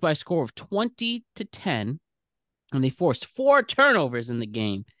Chargers by a score of 20-10, and they forced 4 turnovers in the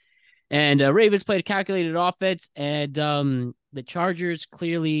game. And Ravens played a calculated offense, and the Chargers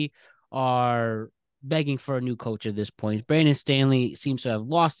clearly are begging for a new coach at this point. Brandon Stanley seems to have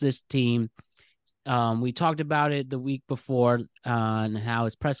lost this team. We talked about it the week before on how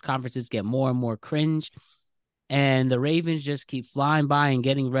his press conferences get more and more cringe, and the Ravens just keep flying by and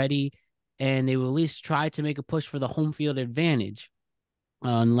getting ready, and they will at least try to make a push for the home field advantage,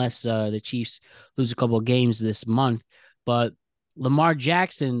 unless the Chiefs lose a couple of games this month. But Lamar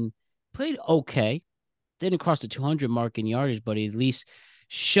Jackson played okay. Didn't cross the 200 mark in yardage, but he at least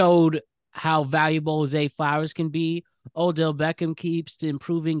showed how valuable Zay Flowers can be. Odell Beckham keeps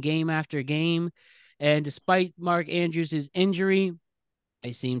improving game after game. And despite Mark Andrews' injury,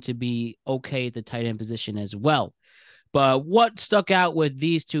 they seem to be okay at the tight end position as well. But what stuck out with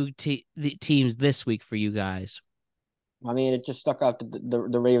these two teams this week for you guys? I mean, it just stuck out.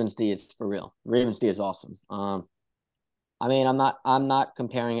 The Ravens D is for real. The Ravens D is awesome. I mean, I'm not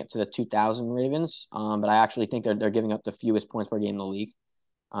comparing it to the 2000 Ravens, but I actually think they're giving up the fewest points per game in the league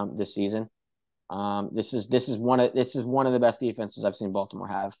this season. This is one of the best defenses I've seen Baltimore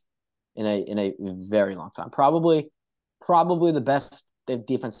have in a very long time. Probably the best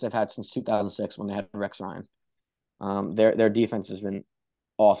defense they've had since 2006 when they had Rex Ryan. Their defense has been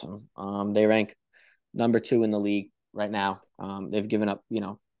awesome. They rank number 2 in the league right now. They've given up,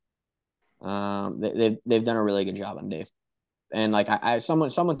 they've done a really good job on Dave. And like someone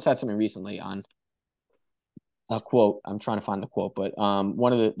said something recently on a quote. I'm trying to find the quote, but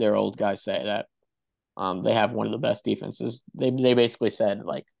one of their old guys say that they have one of the best defenses. They basically said,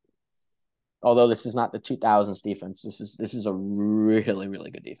 like, although this is not the 2000s defense, this is a really,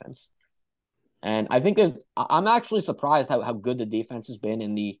 really good defense. And I think I'm actually surprised how good the defense has been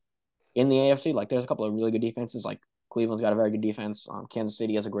in the AFC. Like, there's a couple of really good defenses. Like, Cleveland's got a very good defense. Kansas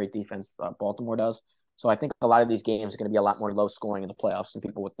City has a great defense. Baltimore does. So I think a lot of these games are going to be a lot more low scoring in the playoffs than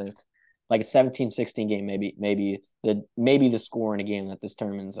people would think. Like a 17-16 game, maybe the score in a game that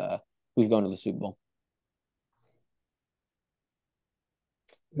determines who's going to the Super Bowl.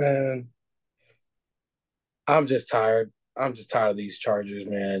 Man, I'm just tired. I'm just tired of these Chargers,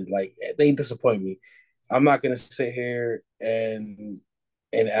 man. Like, they disappoint me. I'm not gonna sit here and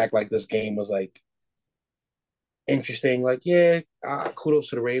act like this game was like interesting. Like, yeah, kudos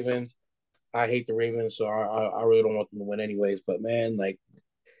to the Ravens. I hate the Ravens, so I really don't want them to win anyways. But man, like,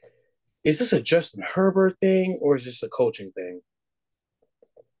 is this a Justin Herbert thing or is this a coaching thing?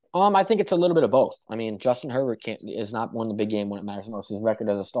 I think it's a little bit of both. I mean, Justin Herbert is not won the big game when it matters most. His record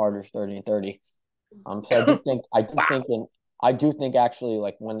as a starter is 30-30. So I do think actually,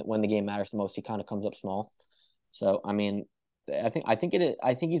 like, when the game matters the most, he kind of comes up small. So I mean, I think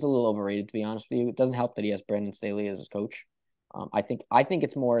he's a little overrated, to be honest with you. It doesn't help that he has Brandon Staley as his coach. I think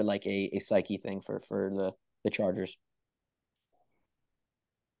it's more like a psyche thing for the Chargers.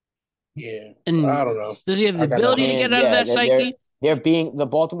 Yeah, And I don't know. does he have the I got no. ability to get out of that psyche? The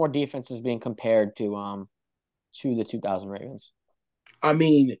Baltimore defense is being compared to the 2000 Ravens. I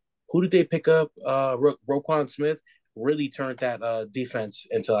mean, who did they pick up? Roquan Smith really turned that defense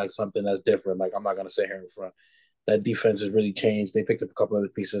into like something that's different. Like, I'm not gonna sit here in front. That defense has really changed. They picked up a couple other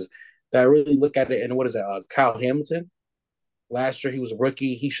pieces that really look at it. And what is that? Kyle Hamilton. Last year he was a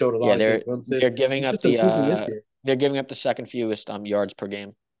rookie. He showed a lot of good glimpses. They're giving He's up just improving this year. they're giving up the second fewest yards per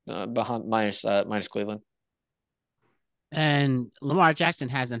game, behind minus Cleveland. And Lamar Jackson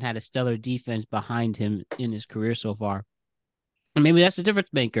hasn't had a stellar defense behind him in his career so far. And maybe that's the difference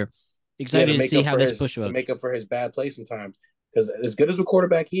maker. Excited to see how this push to make up for his bad play sometimes. Because as good as a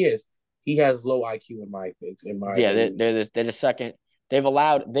quarterback he is, he has low IQ in my opinion. They're the second. They've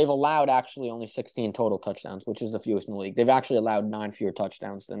allowed actually only 16 total touchdowns, which is the fewest in the league. They've actually allowed 9 fewer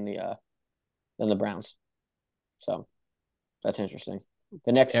touchdowns than the Browns. So that's interesting.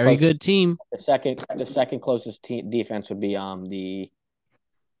 The next very good team. The second closest defense would be I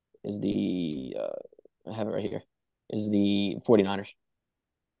have it right here. Is the 49ers.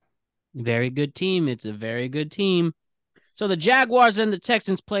 Very good team. It's a very good team. So the Jaguars and the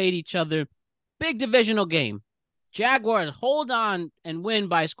Texans played each other. Big divisional game. Jaguars hold on and win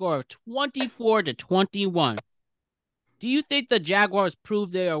by a score of 24-21. Do you think the Jaguars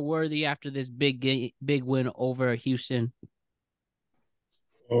prove they are worthy after this big win over Houston?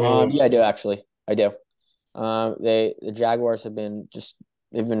 Yeah, I do actually. I do. The Jaguars have been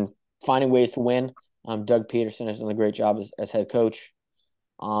they've been finding ways to win. Doug Peterson has done a great job as head coach.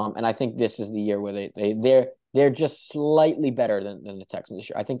 And I think this is the year where they're just slightly better than the Texans this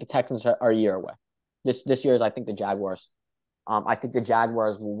year. I think the Texans are a year away. This year is, I think, the Jaguars. I think the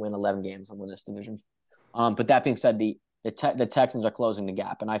Jaguars will win 11 games and win this division. But that being said, the Texans are closing the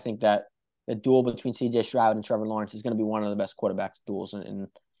gap, and I think that the duel between C.J. Stroud and Trevor Lawrence is going to be one of the best quarterbacks duels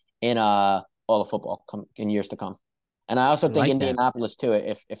in all of football in years to come. And I also I think like that. Indianapolis too,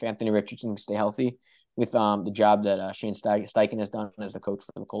 if Anthony Richardson can stay healthy with the job that Shane Steichen has done as the coach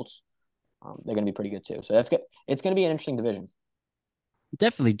for the Colts, they're going to be pretty good too. So that's good. It's going to be an interesting division.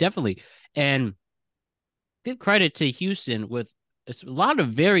 Definitely. And give credit to Houston with a lot of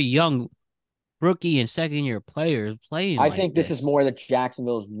very young rookie and second year players playing I like think this is more that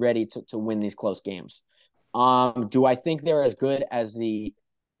Jacksonville's ready to win these close games. Do I think they're as good as the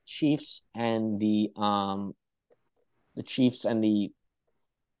Chiefs and the Chiefs and the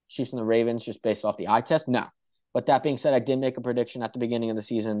Ravens just based off the eye test? No. But that being said, I did make a prediction at the beginning of the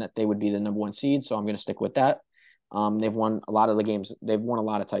season that they would be the number one seed, so I'm going to stick with that. They've won a lot of the games. They've won a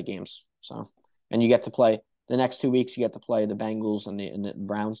lot of tight games. So, and you get to play the next 2 weeks. You get to play the Bengals and the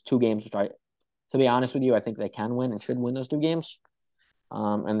Browns. 2 games, which to be honest with you, I think they can win and should win those 2 games.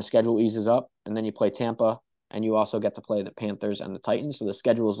 And the schedule eases up, and then you play Tampa, and you also get to play the Panthers and the Titans. So the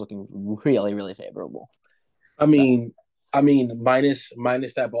schedule is looking really, really favorable. I mean, minus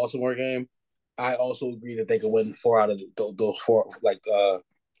that Baltimore game, I also agree that they could win 4 out of those 4,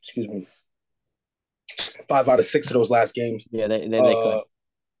 excuse me, 5 out of 6 of those last games. Yeah, they could.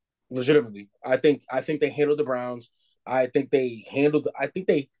 Legitimately, I think they handled the Browns. I don't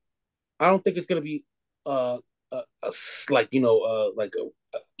think it's going to be like a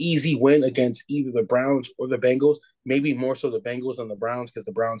easy win against either the Browns or the Bengals. Maybe more so the Bengals than the Browns because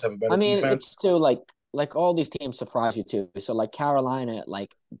the Browns have a better defense. It's too like all these teams surprise you too. So like Carolina,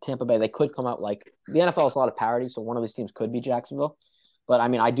 like Tampa Bay, they could come out like the NFL has a lot of parity. So one of these teams could be Jacksonville. But I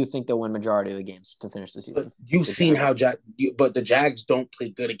mean, I do think they'll win majority of the games to finish the season. But you've seen how but the Jags don't play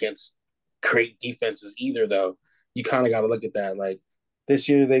good against great defenses either, though. You kind of got to look at that. Like this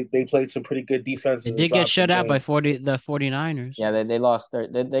year, they played some pretty good defenses. They did get shut out by the 49ers. Yeah, they lost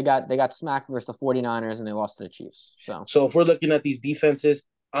they got smacked versus the 49ers and they lost to the Chiefs. So if we're looking at these defenses,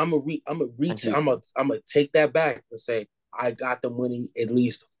 I'm gonna take that back and say I got them winning at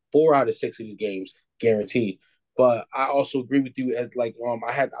least 4 out of 6 of these games, guaranteed. But I also agree with you as like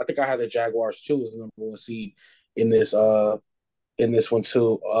I think I had the Jaguars too as the number 1 seed in this one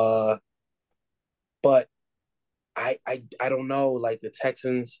too. But I don't know, like the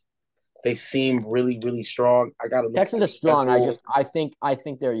Texans, they seem really, really strong. I gotta look Texans are strong. I think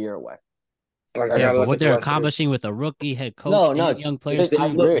they're a year away. But what they're accomplishing with a rookie head coach and young players. I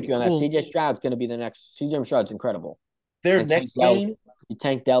agree with you on that. CJ Stroud's going to be the next. CJ Stroud's incredible. Their next game,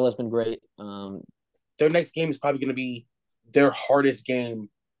 Tank Dell has been great. Their next game is probably going to be their hardest game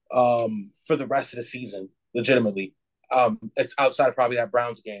for the rest of the season. Legitimately, it's outside of probably that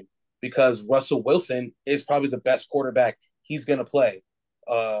Browns game because Russell Wilson is probably the best quarterback he's going to play.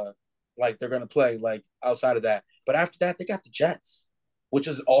 Like they're going to play like outside of that, but after that they got the Jets, which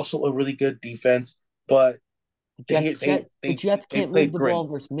is also a really good defense. But the Jets can't move the ball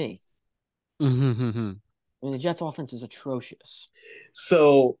versus me. Mm-hmm. I mean, the Jets' offense is atrocious.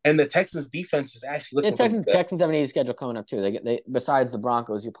 So, and the Texans' defense is actually looking Texans have an easy schedule coming up too. They besides the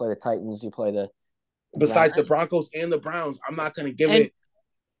Broncos, you play the Titans, you play the. Besides the Broncos and the Browns, I'm not going to give it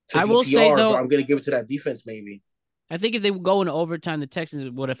to DTR, will say, though, but I'm going to give it to that defense maybe. I think if they go into overtime, the Texans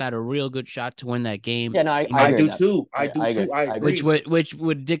would have had a real good shot to win that game. Yeah, no, I do too. I agree. Which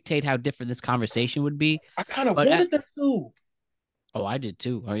would dictate how different this conversation would be. I kind of wanted them too. Oh, I did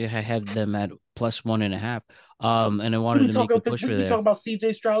too. I had them at plus 1.5. And I wanted to make a push for that. We talk about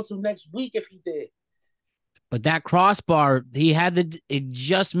CJ Stroud till next week if he did. But that crossbar, it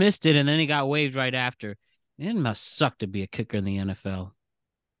just missed it, and then he got waived right after. It must suck to be a kicker in the NFL.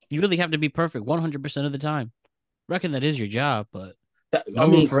 You really have to be perfect 100% of the time. Reckon that is your job, but no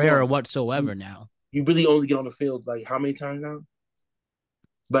room for error whatsoever now. You really only get on the field like how many times now?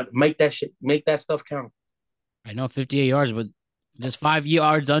 But make that stuff count. I know 58 yards, but just 5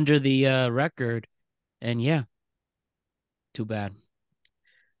 yards under the record. And yeah, too bad.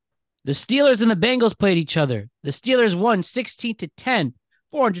 The Steelers and the Bengals played each other. The Steelers won 16-10,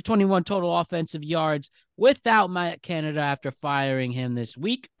 421 total offensive yards without Matt Canada after firing him this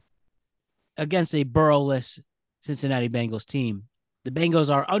week against a Burrow-less Cincinnati Bengals team. The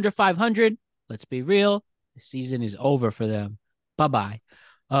Bengals are under 500. Let's be real. The season is over for them. Bye-bye.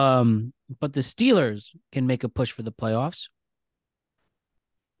 But the Steelers can make a push for the playoffs.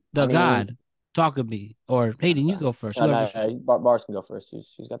 Talk to me. Or Hayden, you go first. Bars can go first.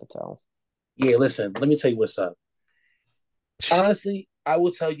 She's got the towel. Yeah, listen, let me tell you what's up. Honestly, I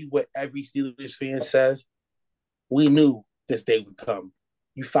will tell you what every Steelers fan says. We knew this day would come.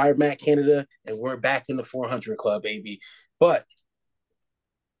 You fired Matt Canada, and we're back in the 400 club, baby. But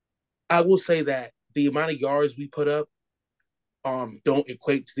I will say that the amount of yards we put up don't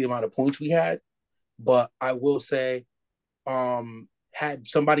equate to the amount of points we had. But I will say, had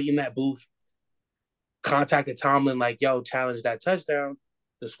somebody in that booth contacted Tomlin like, yo, challenge that touchdown,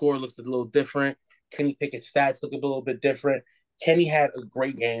 the score looked a little different. Kenny Pickett's stats looked a little bit different. Kenny had a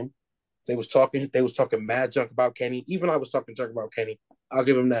great game. They was talking mad junk about Kenny. Even I was talking junk about Kenny. I'll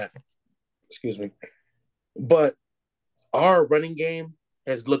give him that. Excuse me. But our running game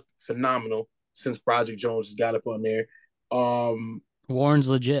has looked phenomenal since Project Jones has got up on there. Warren's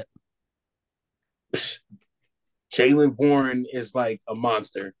legit. Jalen Warren is like a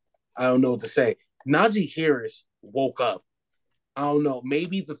monster. I don't know what to say. Najee Harris woke up. I don't know.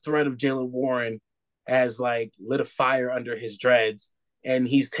 Maybe the threat of Jalen Warren has like lit a fire under his dreads, and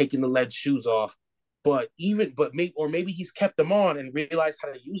he's taking the lead shoes off. Maybe he's kept them on and realized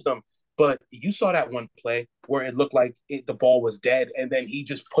how to use them. But you saw that one play where it looked like the ball was dead, and then he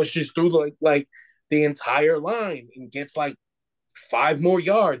just pushes through like the entire line and gets like 5 more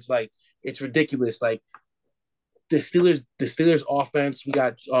yards. Like, it's ridiculous. Like, the Steelers offense, we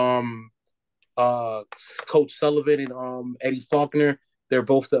got Coach Sullivan and Eddie Faulkner. They're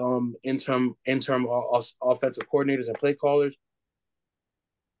both the interim offensive coordinators and play callers.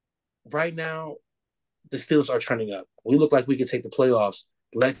 Right now, the Steelers are trending up. We look like we can take the playoffs.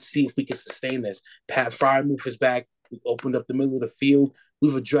 Let's see if we can sustain this. Pat Freiermuth is back. We opened up the middle of the field.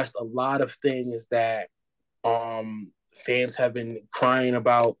 We've addressed a lot of things that fans have been crying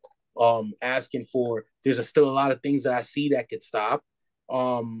about, asking for. There's still a lot of things that I see that could stop.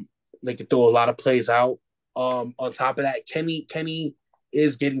 They could throw a lot of plays out. On top of that, Kenny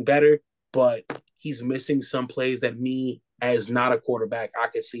is getting better, but he's missing some plays that me, as not a quarterback, I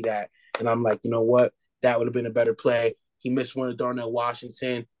could see that. And I'm like, you know what? That would have been a better play. He missed one to Darnell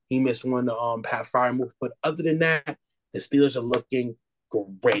Washington. He missed one to Pat Freiermuth. But other than that, the Steelers are looking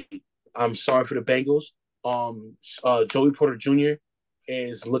great. I'm sorry for the Bengals. Joey Porter Jr.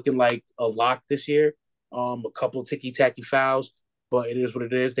 is looking like a lock this year. A couple ticky-tacky fouls, but it is what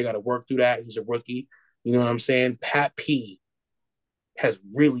it is. They got to work through that. He's a rookie. You know what I'm saying? Pat P has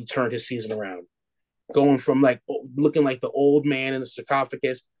really turned his season around, going from like looking like the old man in the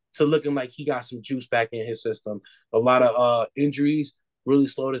sarcophagus to looking like he got some juice back in his system. A lot of injuries really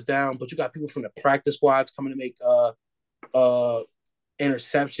slowed us down, but you got people from the practice squads coming to make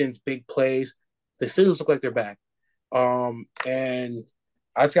interceptions, big plays. The Steelers look like they're back. And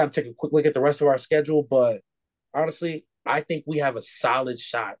I just got to take a quick look at the rest of our schedule, but honestly, I think we have a solid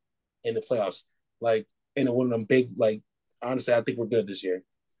shot in the playoffs. Like, in one of them big, like, honestly, I think we're good this year.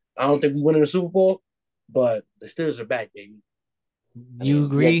 I don't think we win in the Super Bowl, but the Steelers are back, baby. You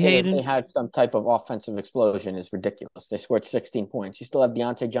agree, Hayden? They had some type of offensive explosion is ridiculous. They scored 16 points. You still have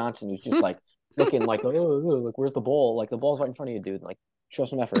Deontay Johnson, who's just like looking like, like, where's the ball? Like, the ball's right in front of you, dude. Like, show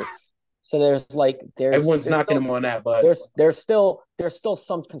some effort. So everyone's knocking them on that, but there's still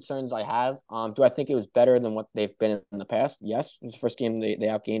some concerns I have. Do I think it was better than what they've been in the past? Yes. It was the first game they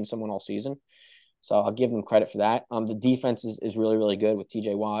outgained someone all season. So I'll give them credit for that. The defense is really, really good with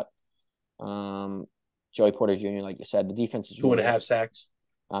TJ Watt. Joey Porter Jr., like you said, the defense is 2.5 sacks.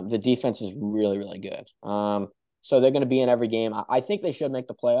 The defense is really, really good. So they're going to be in every game. I think they should make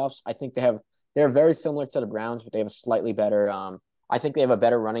the playoffs. I think they're very similar to the Browns, but they have a slightly better. I think they have a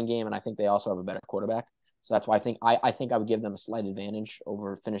better running game, and I think they also have a better quarterback. So that's why I think I would give them a slight advantage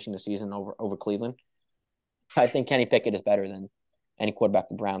over finishing the season over Cleveland. I think Kenny Pickett is better than any quarterback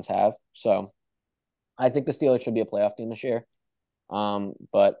the Browns have. So I think the Steelers should be a playoff team this year.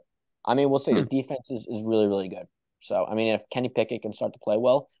 But I mean, we'll see. The defense is really, really good. So I mean, if Kenny Pickett can start to play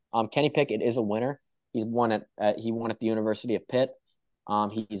well, Kenny Pickett is a winner. He won at the University of Pitt.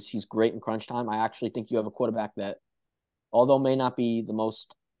 He's great in crunch time. I actually think you have a quarterback that, although may not be the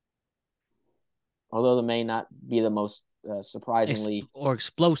most surprisingly or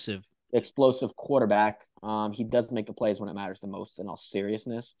explosive quarterback, he does make the plays when it matters the most. In all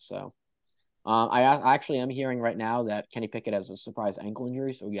seriousness, so. I actually am hearing right now that Kenny Pickett has a surprise ankle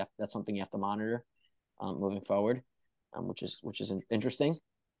injury, so that's something you have to monitor moving forward, which is interesting.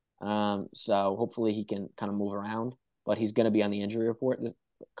 So hopefully he can kind of move around, but he's going to be on the injury report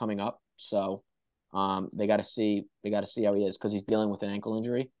coming up. So they got to see how he is because he's dealing with an ankle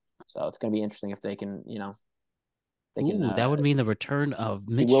injury. So it's going to be interesting if they can, that would mean the return of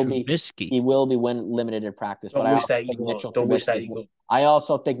Mitch Trubisky. He will be limited in practice. Don't wish that Eagle. I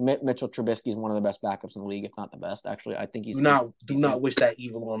also think Mitchell Trubisky is one of the best backups in the league, if not the best. Actually, I think he's. Do not wish that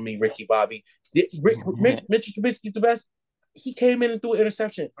evil on me, Ricky Bobby. Mitchell Trubisky's the best. He came in and threw an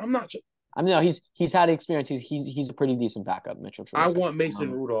interception. I'm not. I mean, no, he's had experience. He's a pretty decent backup, Mitchell Trubisky. I want Mason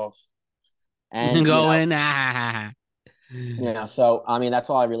Rudolph. And Yeah, so I mean that's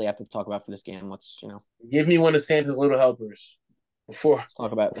all I really have to talk about for this game. Give me one of Sanders' little helpers before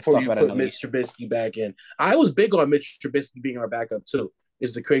Let's before talk you about put another game. Mitch Trubisky back in. I was big on Mitch Trubisky being our backup too.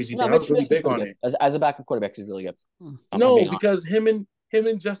 Is the crazy No, thing. I Mitch was really Trubisky's big pretty on good it. as a backup quarterback. He's really good. I'm No, being honest. because him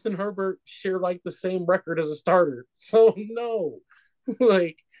and Justin Herbert share like the same record as a starter. So no,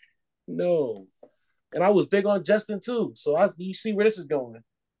 like no. And I was big on Justin too. So you see where this is going.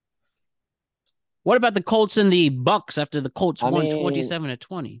 What about the Colts and the Bucks after the Colts I won mean,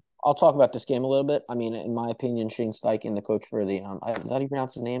 27-20? I'll talk about this game a little bit. I mean, in my opinion, Shane Steichen, the coach for the is that how you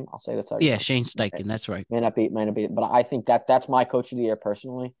pronounce his name? I'll say that's how you Yeah, pronounce Shane it. Steichen. That's right. May not be, but I think that's my coach of the year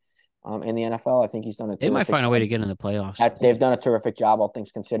personally. In the NFL, I think he's done a They might terrific find a job. way to get in the playoffs. They've done a terrific job, all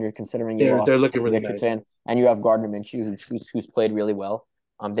things considered. Considering you They're lost looking really Richardson nice. and you have Gardner Minshew, who's played really well.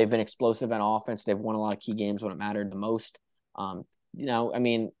 They've been explosive on offense. They've won a lot of key games when it mattered the most. I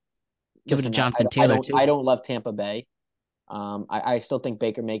mean, Give it to listen, Jonathan Taylor too. I don't love Tampa Bay. I still think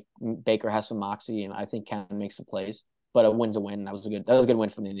Baker has some moxie, and I think can make some plays. But a win's a win. That was a good win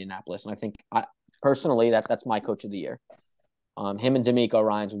from Indianapolis, and I think personally that's my coach of the year. Him and D'Amico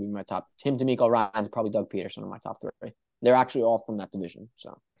Ryans would be my top. Him, D'Amico Ryans, probably Doug Peterson are my top three. They're actually all from that division.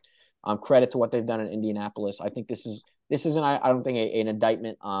 So, credit to what they've done in Indianapolis. I think this isn't. I don't think an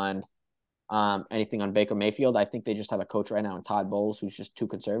indictment on anything on Baker Mayfield. I think they just have a coach right now in Todd Bowles who's just too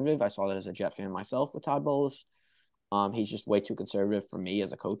conservative. I saw that as a Jet fan myself with Todd Bowles. He's just way too conservative for me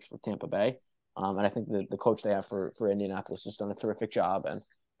as a coach for Tampa Bay. And I think the coach they have for Indianapolis has done a terrific job. And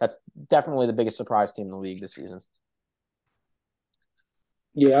that's definitely the biggest surprise team in the league this season.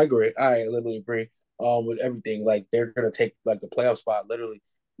 Yeah, I agree. I literally agree. With everything, like they're gonna take like the playoff spot, literally,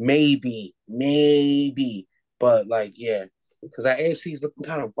 maybe, but like yeah, because that AFC is looking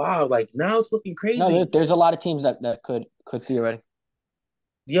kind of wild. Like now it's looking No, crazy. there's a lot of teams that could theoretically.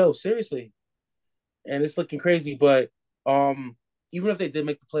 Yo, seriously, and it's looking crazy. But even if they did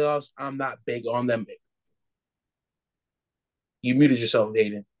make the playoffs, I'm not big on them. You muted yourself,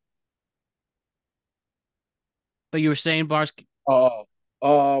 Hayden. But you were saying, Bars, Uh,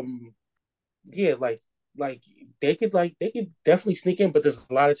 um, yeah, like they could definitely sneak in, but there's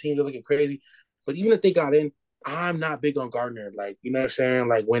a lot of teams that are looking crazy. But even if they got in, I'm not big on Gardner. Like, you know what I'm saying?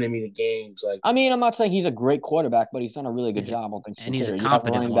 Like winning me the games. Like I mean, I'm not saying he's a great quarterback, but he's done a really good job. All things he's a considered, you have a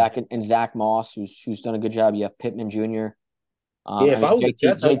competent running one. back in Zach Moss who's done a good job. You have Pittman Jr. yeah, I if mean I was the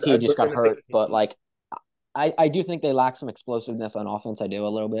Jets, JT I'd just look got into taking hurt, but like I do think they lack some explosiveness on offense. I do a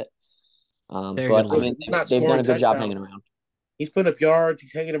little bit. Very good But I look, mean, line. he's not they've done scoring a good job touchdowns. hanging around. He's putting up yards.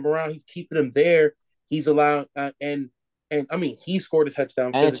 He's hanging them around. He's keeping them there. He's allowed and I mean he scored a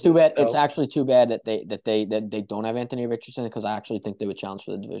touchdown And it's too physically. bad. It's So actually too bad that they don't have Anthony Richardson because I actually think they would challenge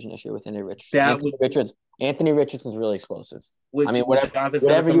for the division this year with Anthony Richardson. that would Anthony Richardson's really explosive. I mean, with Jonathan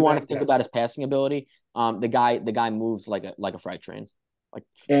Taylor whatever you coming want back, to think about yes. his passing ability, the guy moves like a freight train. Like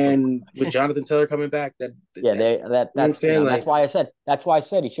And with Jonathan Taylor coming back, yeah, that you know what I'm that's saying? that's Like why I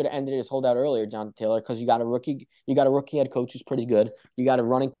said he should have ended his holdout earlier, Jonathan Taylor, because you got a rookie head coach who's pretty good. You got a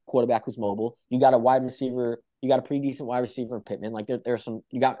running quarterback who's mobile. You got a wide receiver. You got a pretty decent wide receiver in Pittman. Like there's some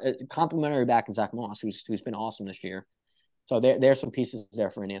you got a complimentary back in Zach Moss who's been awesome this year. So there's some pieces there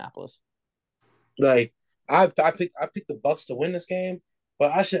for Indianapolis. Like I picked the Bucks to win this game,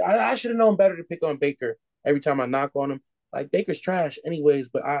 but I should have known better to pick on Baker every time I knock on him. Like Baker's trash, anyways.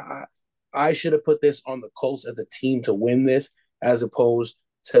 But I should have put this on the Colts as a team to win this, as opposed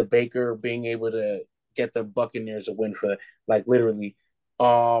to Baker being able to get the Buccaneers a win for like literally.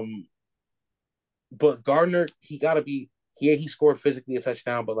 But Gardner, he scored physically a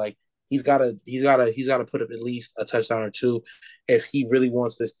touchdown, but like he's gotta put up at least a touchdown or two if he really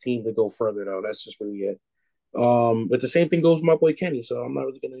wants this team to go further though. That's just really it. But the same thing goes with my boy Kenny, so I'm not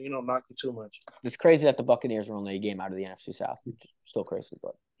really gonna, knock him too much. It's crazy that the Buccaneers are only a game out of the NFC South. It's still crazy,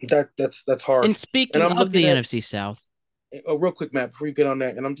 but That's hard. And speaking I'm of the looking at NFC South, real quick, Matt, before you get on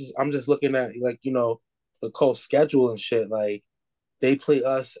that, and I'm just looking at like the Colts schedule and shit. Like they play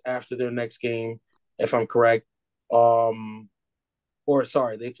us after their next game, if I'm correct. Or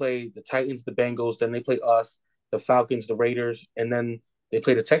sorry, they play the Titans, the Bengals, then they play us, the Falcons, the Raiders, and then they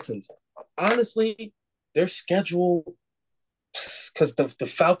play the Texans. Honestly, their schedule, because the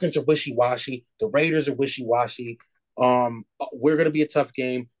Falcons are wishy washy, the Raiders are wishy washy. We're gonna be a tough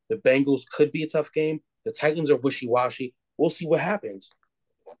game. The Bengals could be a tough game. The Titans are wishy washy. We'll see what happens.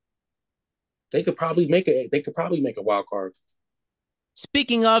 They could probably make a wild card.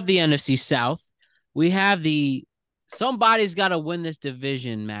 speaking of the NFC South, we have somebody's got to win this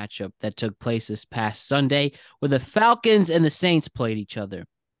division matchup that took place this past Sunday where the Falcons and the Saints played each other.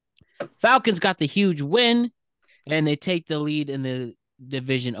 Falcons got the huge win, and they take the lead in the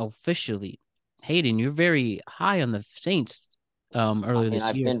division officially. Hayden, you're very high on the Saints I earlier mean, this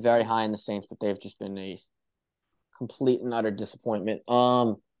I've year, been very high in the Saints, but they've just been a complete and utter disappointment.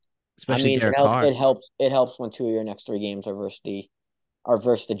 I especially mean, Derek Carr. it helps when two of your next three games are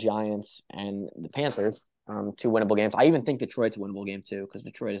versus the Giants and the Panthers. Two winnable games. I even think Detroit's a winnable game too, because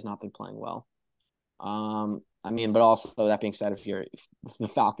Detroit has not been playing well. I mean, but also that being said, if the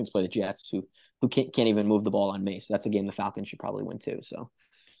Falcons play the Jets, who can't even move the ball on Mace, that's a game the Falcons should probably win too. So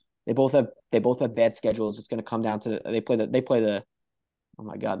they both have bad schedules. It's going to come down to they play the oh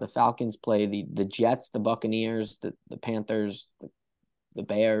my god, the Falcons play the Jets, the Buccaneers, the Panthers, the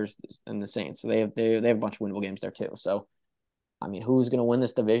Bears, and the Saints. So they have a bunch of winnable games there too. So I mean, who's going to win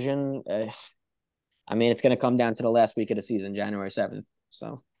this division? I mean, it's going to come down to the last week of the season, January 7th.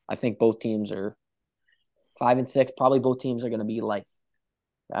 So I think both teams are 5-6. Probably both teams are going to be like,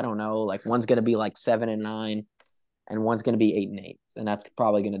 I don't know, like one's going to be like 7-9, and one's going to be 8-8, and that's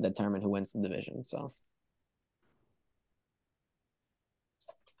probably going to determine who wins the division. So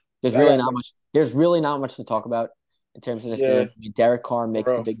there's I really got not much. There's really not much to talk about in terms of this yeah, game. I mean, Derek Carr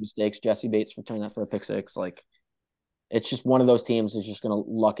makes the bro. big mistakes. Jesse Bates returned that for a pick six. Like it's just one of those teams that's just going to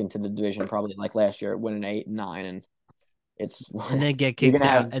luck into the division, probably like last year, winning 8-9, and it's And then get you're gonna kicked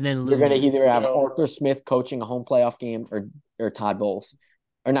out have and then you're gonna lose. either have Yo, Arthur Smith coaching a home playoff game or Todd Bowles,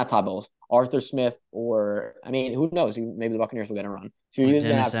 or not Todd Bowles, Arthur Smith, or I mean, who knows? Maybe the Buccaneers will get a run. So Or you're either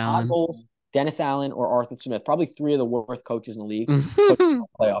gonna Dennis have Todd Allen. Bowles, Dennis Allen, or Arthur Smith. Probably three of the worst coaches in the league coaching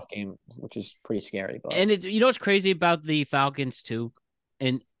a playoff game, which is pretty scary. But And what's crazy about the Falcons too,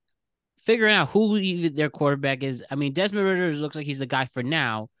 and figuring out who even their quarterback is. I mean, Desmond Ritter looks like he's the guy for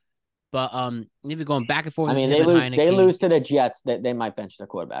now, but if you're going back and forth I with mean, him and they Heineke, lose to the Jets. That they might bench their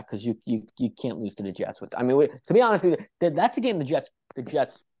quarterback because you can't lose to the Jets. With I mean, to be honest with you, that's a game the Jets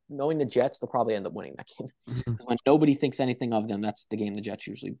knowing the Jets, they'll probably end up winning that game because when nobody thinks anything of them, that's the game the Jets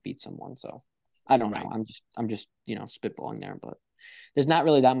usually beat someone. So I don't know. right? I'm just spitballing there, but there's not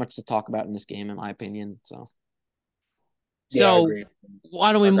really that much to talk about in this game, in my opinion. So yeah, I So agree.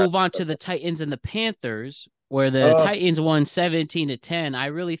 why don't we I got move on to the Titans and the Panthers, where the uh Titans won 17-10. I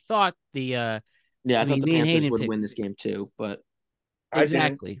really thought yeah, I thought the me and Panthers Hayden would picked win this game too, but I didn't.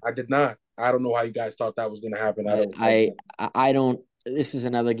 exactly. I did not. I don't know how you guys thought that was gonna happen. I I don't like I I don't. This is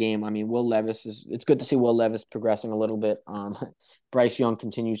another game. I mean, Will Levis is. It's good to see Will Levis progressing a little bit. Bryce Young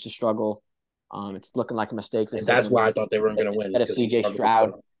continues to struggle. It's looking like a mistake this and that's time why I thought they weren't gonna win is instead of because he C.J. struggled as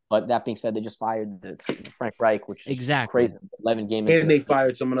Stroud. well. But that being said, they just fired Frank Reich, which is Exactly. crazy. 11 game into And the they season.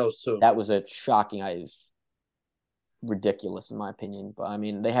 fired someone else too. That was a shocking. I ridiculous in my opinion. But I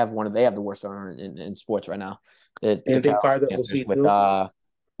mean, they have the worst owner in sports right now. The And they Carolina fired the Panthers OC too.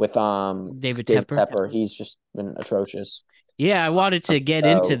 with David David Tepper. Tepper. He's just been atrocious. Yeah, I wanted to get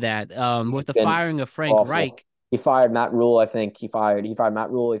into So that. he's With the been firing of Frank awful. Reich. He fired Matt Rule. I think he fired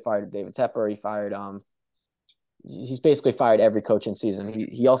Matt Rule. He fired David Tepper. He fired he's basically fired every coach in season.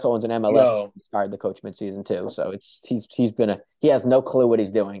 He also owns an MLS. Yo, He's fired the coach midseason too. So he has no clue what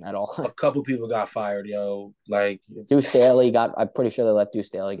he's doing at all. a couple people got fired, yo. Like, Deuce Staley got. I'm pretty sure they let Deuce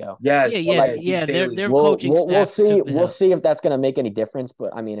Staley go. Yeah, yes, But yeah, like Duke yeah. Daly. Their we'll coaching we'll we'll staff see took the we'll hill. see if that's going to make any difference.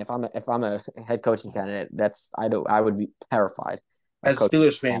 But I mean, if I'm a head coaching candidate, I would be terrified of As a coaching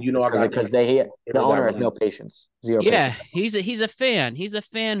Steelers fan, you know I got because the really got owner has no run. patience, zero Yeah, patience. he's a fan. He's a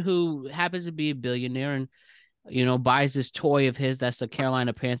fan who happens to be a billionaire and buys this toy of his that's the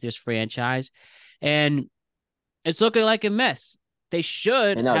Carolina Panthers franchise. And it's looking like a mess. They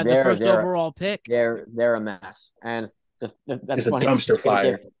should And no, have the first overall pick. they're a mess. And that's It's a funny. dumpster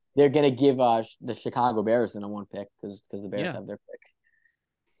fire. They're gonna give the Chicago Bears the number one pick because the Bears Yeah. have their pick.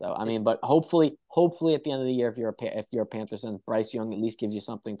 So I mean, but hopefully at the end of the year, if you're a Panthers and Bryce Young at least gives you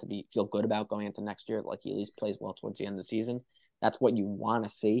something to feel good about going into next year, like he at least plays well towards the end of the season. That's what you want to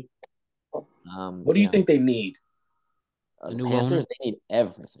see. What do you think they need? A The new owner. Panthers, they need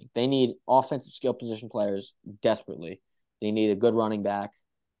everything. They need offensive skill position players desperately. They need a good running back.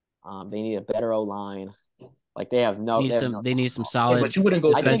 They need a better O line. Like They need some Yeah, solid but you wouldn't go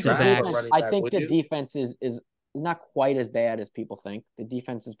to the defensive draft for a backs. running I back, think would the you? defense is not quite as bad as people think. The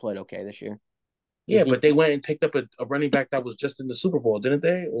defense has played okay this year. Yeah, but they went and picked up a running back that was just in the Super Bowl, didn't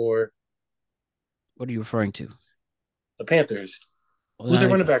they? Or What are you referring to? the Panthers? Well, Who's their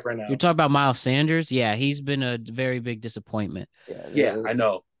running back right you're now? talking about Miles Sanders? Yeah, he's been a very big disappointment. Yeah, I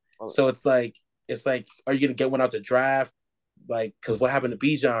know. Oh, So it's like, are you gonna get one out the draft? Like, because what happened to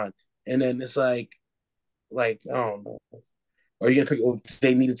Bijan? And then it's like I don't know. Are you gonna pick? Oh,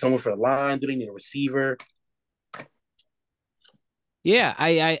 they needed someone for the line. Do they need a receiver? Yeah,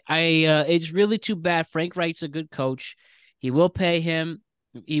 it's really too bad. Frank Wright's a good coach. He will pay him.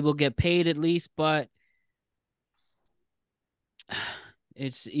 He will get paid at least, but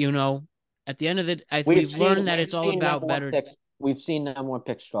it's At the end of it, we've learned that it's all about better. We've seen number one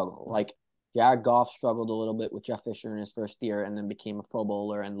picks struggle. Like Jared Goff struggled a little bit with Jeff Fisher in his first year, and then became a Pro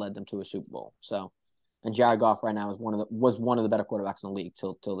Bowler and led them to a Super Bowl. So, and Jared Goff right now is one of the better quarterbacks in the league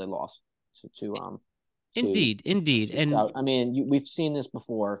till they lost to Indeed. And so, I mean, we've seen this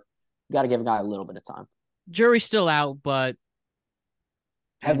before. You got to give a guy a little bit of time. Jury's still out, but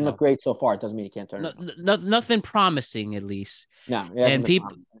hasn't looked great so far. It doesn't mean he can't turn it around. Nothing promising, at least. No, and people,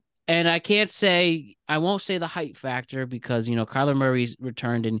 and I won't say the hype factor because Kyler Murray's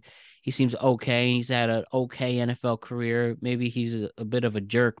returned and he seems okay. He's had an okay NFL career. Maybe he's a bit of a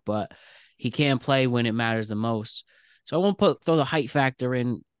jerk, but he can play when it matters the most. So I won't throw the hype factor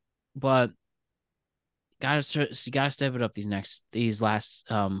in, but gotta step it up these last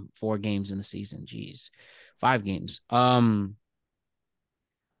 4 games in the season. Jeez, 5 games. Why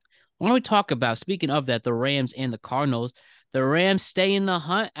don't we talk about, speaking of that, the Rams and the Cardinals? The Rams stay in the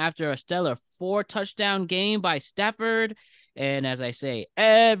hunt after a stellar 4-touchdown game by Stafford. And as I say,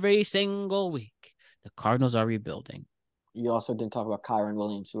 every single week, the Cardinals are rebuilding. You also didn't talk about Kyren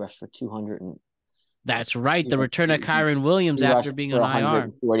Williams, who rushed for 200. That's right. The return of Kyren Williams after being on IR.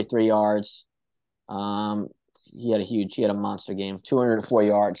 143 yards. He had a monster game. 204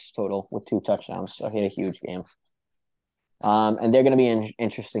 yards total with 2 touchdowns. So he had a huge game. And they're going to be an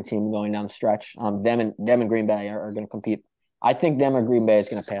interesting team going down the stretch. Them and Green Bay are going to compete. I think them or Green Bay is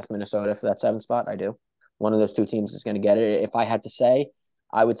going to pass Minnesota for that 7th spot. I do. One of those 2 teams is going to get it. If I had to say,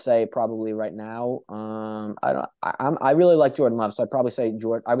 I would say probably right now. I really like Jordan Love, so I'd probably say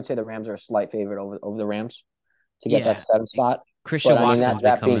I would say the Rams are a slight favorite over the Rams to get that 7th spot. Christian Watson's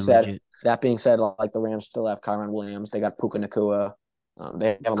becoming legit. That being said, like the Rams still have Kyren Williams. They got Puka Nakua.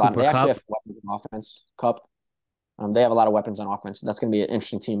 They have a lot. They actually have weapons on offense. Cup. They have a lot of weapons on offense. That's going to be an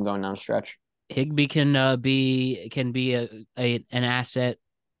interesting team going down the stretch. Higbee can be an asset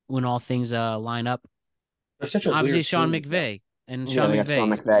when all things line up. Obviously, Sean McVay. Sean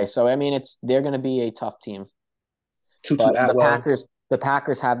McVay. So I mean, they're going to be a tough team. The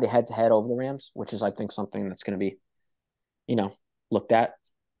Packers have the head-to-head over the Rams, which is I think something that's going to be, looked at.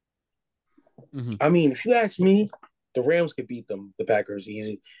 Mm-hmm. I mean, if you ask me, the Rams could beat them. The Packers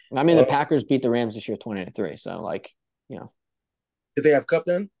easy. I mean, the Packers beat the Rams this year 20-3. So did they have Cup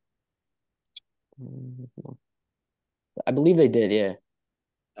then? I believe they did. Yeah.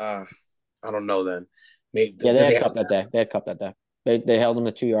 I don't know then. Maybe, they had Cup that day. They had Cup that day. They held them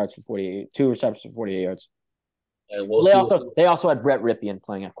to 2 yards for 48, 2 receptions for 48 yards. And they also had Brett Ripien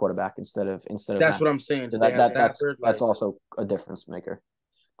playing at quarterback instead of. That's what I'm saying. That's also a difference maker.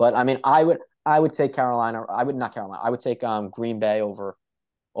 But I mean, I would take Carolina. I would take Green Bay over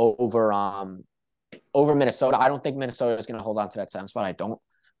Minnesota. I don't think Minnesota is going to hold on to that 7th spot. I don't.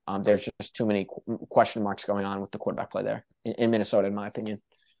 There's just too many question marks going on with the quarterback play there in Minnesota, in my opinion,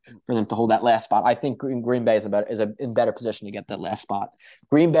 for them to hold that last spot. I think Green Bay is in better position to get that last spot.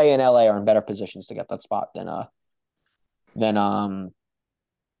 Green Bay and LA are in better positions to get that spot than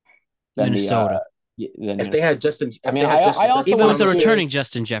Minnesota. If they had Justin, even with the returning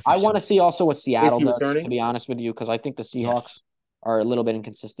Justin Jefferson, I want to see also what Seattle does. To be honest with you, because I think the Seahawks are a little bit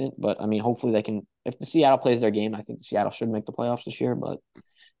inconsistent. But I mean, hopefully they can. If the Seattle plays their game, I think the Seattle should make the playoffs this year. But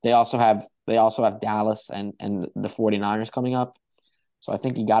they also have Dallas and the 49ers coming up. So I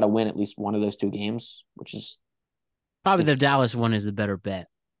think you got to win at least one of those 2 games, which is probably the Dallas one is the better bet.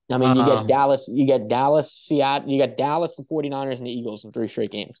 I mean, you get Dallas, Seattle, you got Dallas, the 49ers, and the Eagles in 3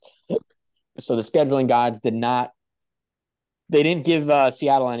 straight games. So the scheduling gods didn't give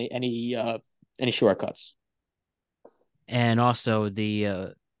Seattle any shortcuts. And also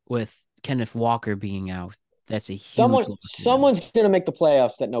with Kenneth Walker being out, that's a huge loss. Someone's going to make the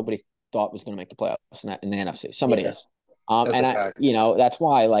playoffs that nobody thought was going to make the playoffs in the NFC. Somebody is. That's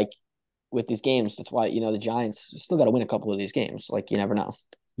why, with these games, that's why, the Giants still got to win a couple of these games. You never know.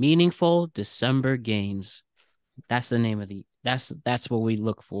 Meaningful December games. That's the name of that's what we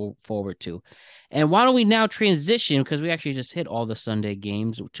look forward to. And why don't we now transition, because we actually just hit all the Sunday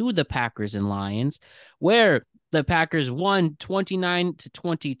games, to the Packers and Lions, where the Packers won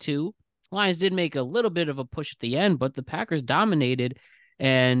 29-22. Lions did make a little bit of a push at the end, but the Packers dominated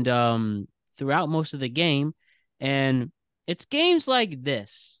and throughout most of the game. And it's games like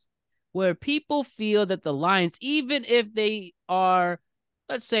this where people feel that the Lions, even if they are,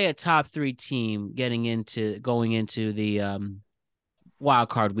 let's say, a top 3 team going into the wild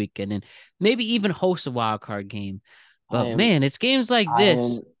card weekend and maybe even host a wild card game. But it's games like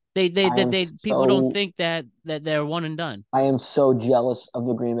this. People don't think that they're one and done. I am so jealous of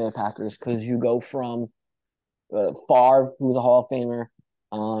the Green Bay Packers because you go from Favre, who's a Hall of Famer,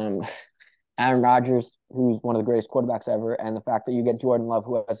 Aaron Rodgers, who's one of the greatest quarterbacks ever, and the fact that you get Jordan Love,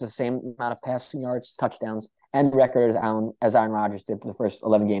 who has the same amount of passing yards, touchdowns, and record as Aaron Rodgers did for the first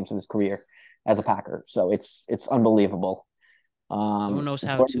 11 games of his career as a Packer. So it's unbelievable. Someone knows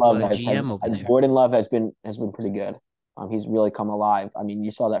how to GM over there. Jordan Love has been pretty good. He's really come alive. I mean,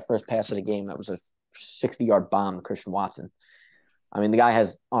 you saw that first pass of the game. That was a 60-yard bomb to Christian Watson. I mean, the guy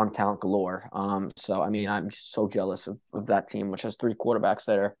has arm talent galore. So I mean, I'm just so jealous of that team, which has three quarterbacks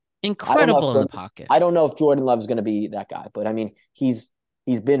that are incredible in the pocket. I don't know if Jordan Love is going to be that guy, but I mean, he's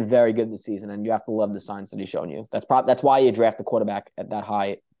been very good this season, and you have to love the signs that he's shown you. That's why you draft a quarterback at that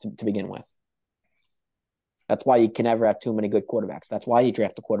high to begin with. That's why you can never have too many good quarterbacks. That's why you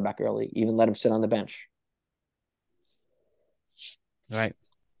draft the quarterback early, even let him sit on the bench. Right.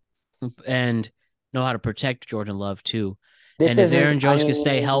 And know how to protect Jordan Love too. And if Aaron Jones can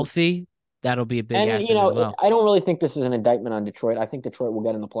stay healthy, that'll be a big asset as well. I don't really think this is an indictment on Detroit. I think Detroit will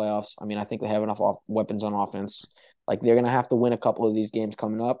get in the playoffs. I mean, I think they have enough weapons on offense. Like, they're going to have to win a couple of these games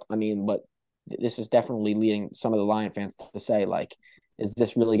coming up. I mean, but this is definitely leading some of the Lion fans to say, like, is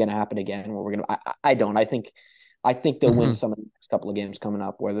this really going to happen again? Where we're going to? I don't. I think they'll win some of the next couple of games coming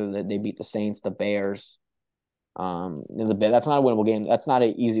up. Whether they beat the Saints, the Bears. That's not a winnable game. That's not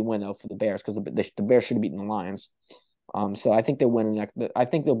an easy win though for the Bears, because the Bears should have beaten the Lions. So I think they'll win next. I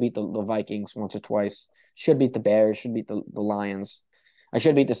think they'll beat the Vikings once or twice. Should beat the Bears. Should beat the Lions. I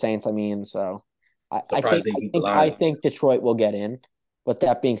should beat the Saints. I mean, so I think Detroit will get in. But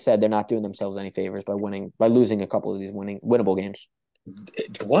that being said, they're not doing themselves any favors by losing a couple of these winnable games.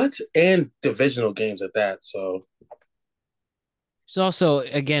 What? And divisional games at that. So also,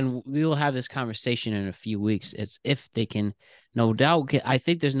 again, we will have this conversation in a few weeks. It's if they can, no doubt. I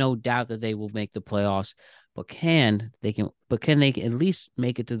think there's no doubt that they will make the playoffs, but can they at least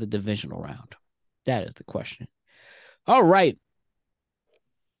make it to the divisional round? That is the question. All right.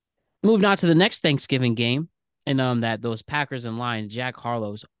 Moving on to the next Thanksgiving game, and those Packers and Lions, Jack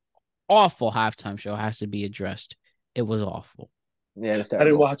Harlow's awful halftime show has to be addressed. It was awful. Yeah, it was terrible. I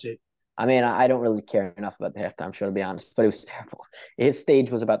didn't watch it. I mean, I don't really care enough about the halftime show, to be honest, but it was terrible. His stage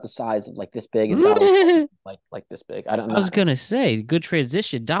was about the size of like this big, and Dolly like this big. I was gonna say, good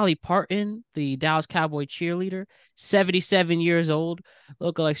transition. Dolly Parton, the Dallas Cowboy cheerleader, 77 years old,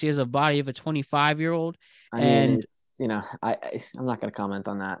 looking like she has a body of a 25-year-old. I mean, it's, I'm not gonna comment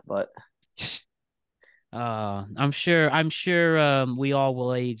on that, but I'm sure we all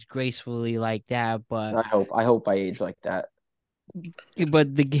will age gracefully like that, but I hope I age like that.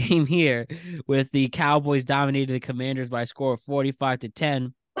 But the game here, with the Cowboys dominating the Commanders by a score of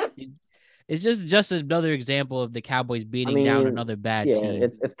 45-10, it's just another example of the Cowboys beating down another bad team.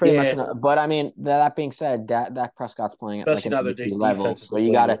 It's pretty much. But I mean, that being said, Dak Prescott's playing at like another level, so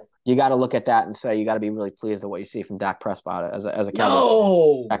you gotta look at that and say you gotta be really pleased at what you see from Dak Prescott as a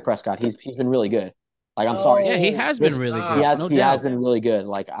Cowboy. Dak Prescott, he's been really good. Like, I'm sorry, yeah, he has been really good. He has been really good.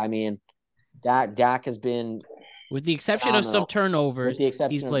 Like, I mean, Dak has been. With the exception of some turnovers, he's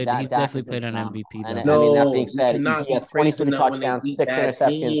definitely played on MVP. I mean, that being said, he has 23 touchdowns, 6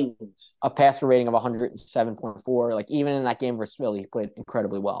 interceptions, a passer rating of 107.4. Like, even in that game versus Philly, he played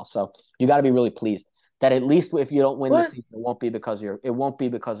incredibly well. So you got to be really pleased that at least if you don't win the season, it won't be because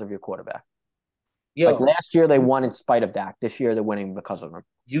of your quarterback. Like, last year they won in spite of Dak. This year they're winning because of him.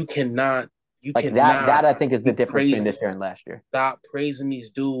 You cannot. That I think is the difference between this year and last year. Stop praising these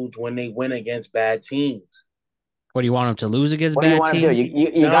dudes when they win against bad teams. What do you want them to lose against bad teams? What do you want them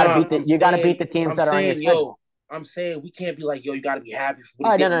to do? You got to beat the teams that are on your schedule. I'm saying we can't be like, you got to be happy for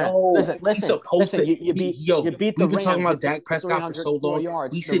what no. Listen, you beat the Rams. We've been talking about Dak Prescott for so long.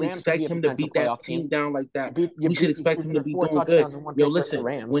 We should expect him to beat that team down like that. We should expect him to be doing good. Listen,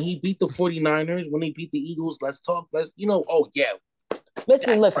 when he beat the 49ers, when he beat the Eagles, let's talk.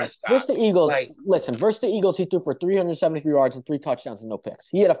 Listen, versus the Eagles. Versus the Eagles, he threw for 373 yards and 3 touchdowns and no picks.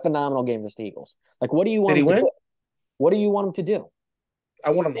 He had a phenomenal game versus the Eagles. Like, what do you want him to do? What do you want him to do? I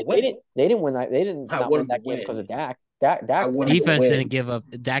want him to win. They didn't win that. They didn't win that game because of Dak. Defense didn't give up.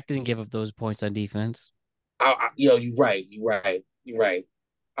 Dak didn't give up those points on defense. You're right.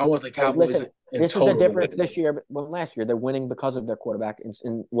 I want the Cowboys. Listen, this is the difference this year. Well, last year they're winning because of their quarterback,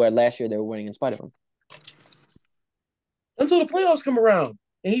 where last year they were winning in spite of him. Until the playoffs come around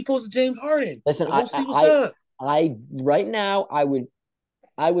and he pulls a James Harden. Listen, right now I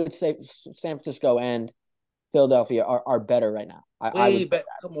would say San Francisco and Philadelphia are better right now.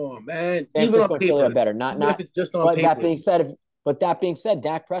 Come on, man. San Francisco and Philly are better. Not just on paper. That being said,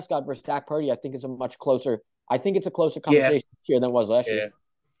 Dak Prescott versus Dak Purdy, I think is a much closer. I think it's a closer conversation this year than it was last year.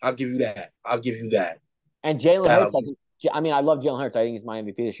 I'll give you that. And Jalen Hurts hasn't. I mean, I love Jalen Hurts. I think he's my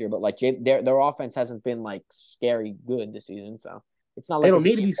MVP this year. But like their offense hasn't been like scary good this season. So It's not They like don't it's a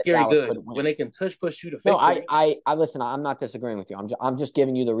need to game be that scary Dallas good couldn't when win. they can touch push you to No, victory. I listen. I'm not disagreeing with you. I'm just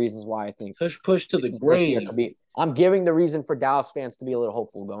giving you the reasons why I think Touch push to the this year grave. could be. I'm giving the reason for Dallas fans to be a little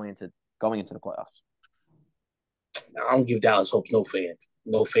hopeful going into the playoffs. I don't give Dallas hopes. No fans.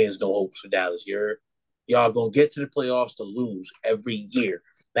 No fans. No hopes for Dallas. Y'all gonna get to the playoffs to lose every year.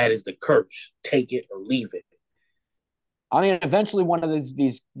 That is the curse. Take it or leave it. I mean, eventually one of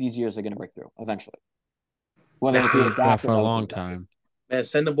these years are going to break through. Eventually, whether it be with Dak or For a another long quarterback. time. Man,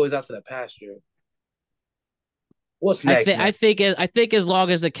 send the boys out to the pasture. What's I next, think man? I think as long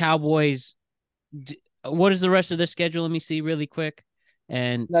as the Cowboys, what is the rest of their schedule? Let me see really quick.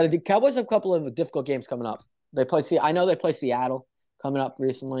 And Now, the Cowboys have a couple of difficult games coming up. I know they play Seattle coming up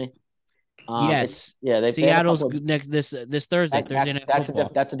recently. yes, They have a Seattle's couple of, next this Thursday Night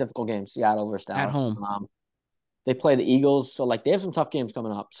Football that's a difficult game. Seattle versus at Dallas. home. They play the Eagles, so like they have some tough games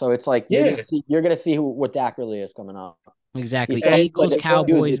coming up. So it's like Yeah. you're gonna see what Dak really is coming up. Exactly. They Eagles,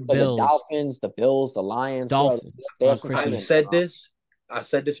 Cowboys, they play the Bills, Dolphins, the Bills, the Lions. Bro, Dolphins they on have some tough I Christmas. games said coming up. this. I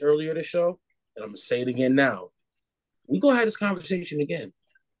said this earlier in the show, and I'm gonna say it again now. We gonna have this conversation again.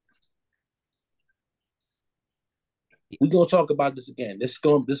 We gonna talk about this again. This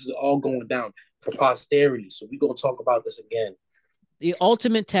is all going down for posterity. So we gonna talk about this again. The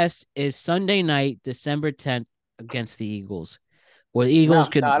ultimate test is Sunday night, December 10th, against the Eagles. Where the Eagles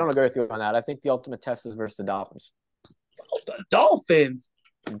No, I don't agree with you on that. I think the ultimate test is versus the Dolphins. The Dolphins.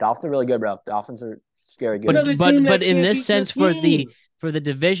 The Dolphins are really good, bro. The Dolphins are scary good. But in this sense, for the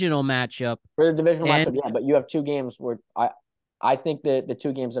divisional matchup, for the divisional matchup, yeah. But you have two games where I think the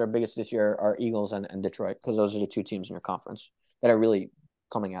two games that are biggest this year are Eagles and Detroit, because those are the two teams in your conference that are really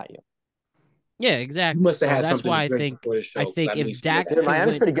coming at you. Yeah, exactly. You must have had that's something why to drink before the show. I think if Dak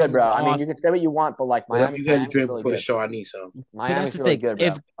Miami's pretty good, bro. I mean, you can say what you want, but like Miami's Miami's you had to drink really before good. the show. I need some. Miami's really good,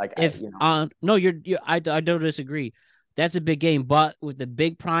 bro. I don't disagree. That's a big game, but with the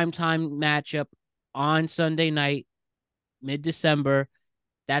big primetime matchup on Sunday night, mid-December,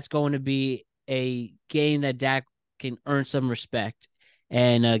 that's going to be a game that Dak can earn some respect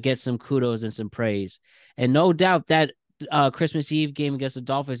and get some kudos and some praise. And no doubt that Christmas Eve game against the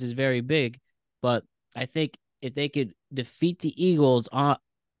Dolphins is very big, but I think if they could defeat the Eagles they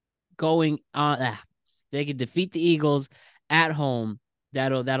could defeat the Eagles at home,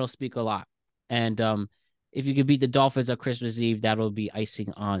 that'll speak a lot. And if you could beat the Dolphins on Christmas Eve, that'll be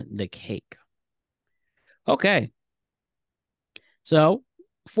icing on the cake. Okay. So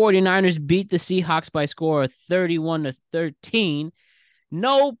 49ers beat the Seahawks by a score of 31-13.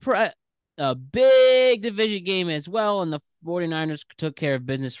 A big division game as well, and the 49ers took care of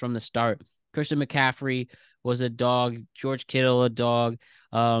business from the start. Christian McCaffrey was a dog. George Kittle, a dog.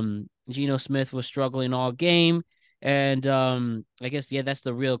 Geno Smith was struggling all game. And I guess, that's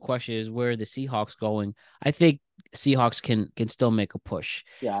the real question is where are the Seahawks going? I think Seahawks can still make a push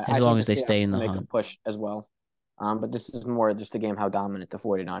as long as they stay in the hunt. Make a push as well. But this is more just a game how dominant the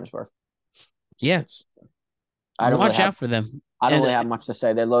 49ers were. I don't watch out for them. I don't really have much to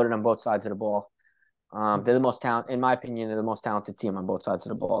say. They loaded on both sides of the ball. They're the most talented, in my opinion. They're the most talented team on both sides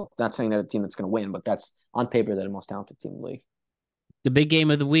of the ball. Not saying they're the team that's going to win, but that's on paper they're the most talented team in the league. The big game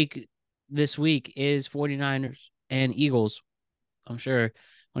of the week this week is 49ers and Eagles. I'm sure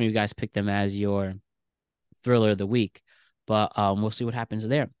one of you guys picked them as your thriller of the week, but we'll see what happens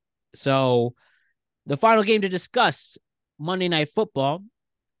there. So the final game to discuss, Monday Night Football,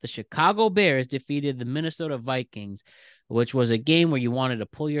 the Chicago Bears defeated the Minnesota Vikings, which was a game where you wanted to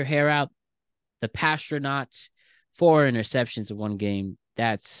pull your hair out. The Pastronauts, 4 interceptions in one game.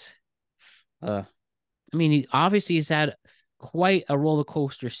 That's, he's had quite a roller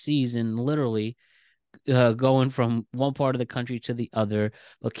coaster season, literally going from one part of the country to the other,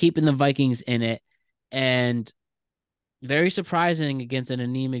 but keeping the Vikings in it. And very surprising against an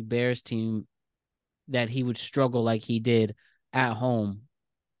anemic Bears team that he would struggle like he did at home.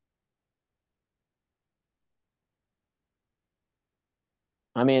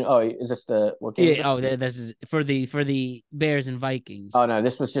 I mean, is this what game? Yeah, this is for the Bears and Vikings. Oh no,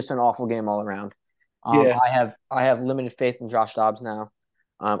 this was just an awful game all around. I have limited faith in Josh Dobbs now.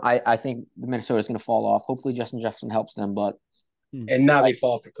 I think Minnesota's going to fall off. Hopefully, Justin Jefferson helps them, but and now they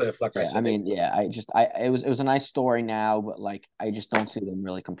fall off the cliff. Like I said, it was a nice story now, but like I just don't see them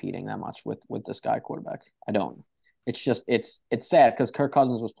really competing that much with this guy quarterback. I don't. It's just it's sad because Kirk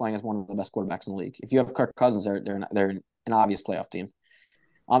Cousins was playing as one of the best quarterbacks in the league. If you have Kirk Cousins, they're an obvious playoff team.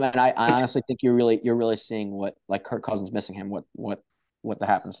 And I honestly think you're really seeing what like Kirk Cousins missing him. What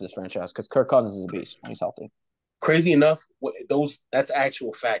happens to this franchise, because Kirk Cousins is a beast when he's healthy. Crazy enough, that's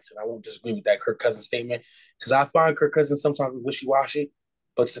actual facts, and I won't disagree with that Kirk Cousins statement, because I find Kirk Cousins sometimes wishy-washy,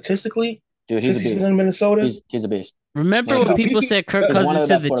 but statistically, dude, since he's been in Minnesota, he's a beast. Remember when people said Kirk He's one of Cousins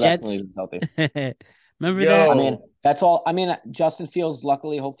the to best the quarterbacks in the league Jets? when he's healthy. Remember that? I mean, Yo, that's all. I mean, Justin Fields.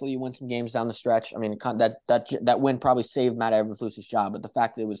 Luckily, hopefully, you win some games down the stretch. I mean, that win probably saved Matt Eberflus's job. But the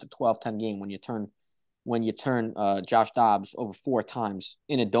fact that it was a 12-10 game when you turn Josh Dobbs over 4 times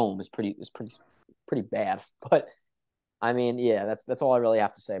in a dome is pretty bad. But I mean, yeah, that's all I really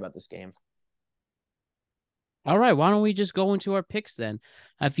have to say about this game. All right, why don't we just go into our picks then?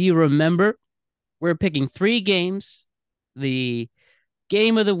 If you remember, we're picking 3 games. The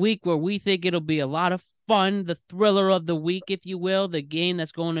game of the week where we think it'll be a lot of fun, the thriller of the week, if you will, the game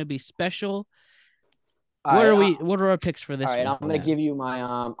that's going to be special. All right, What are our picks for all this right. one I'm for gonna that? give you my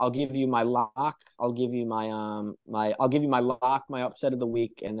I'll give you my lock. I'll give you I'll give you my lock, my upset of the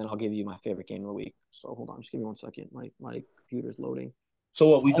week, and then I'll give you my favorite game of the week. So hold on, just give me 1 second. My computer's loading. so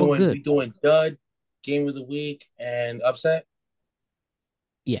what we Oh, doing? good. We doing dud, game of the week, and upset.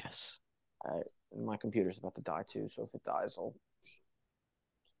 Yes. All right, and my computer's about to die too. So if it dies, I'll.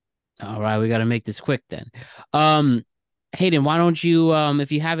 All right, we got to make this quick then. Hayden, why don't you,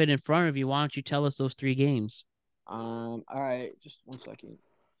 if you have it in front of you, why don't you tell us those 3 games? All right, just 1 second.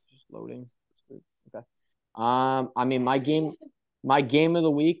 Just loading. Okay. I mean, my game of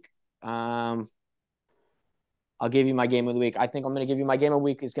the week. I'll give you my game of the week. I think I'm going to give you my game of the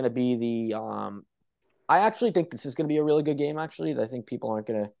week is going to be I actually think this is going to be a really good game. Actually, I think people aren't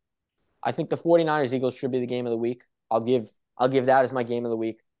going to. I think the 49ers Eagles should be the game of the week. I'll give that as my game of the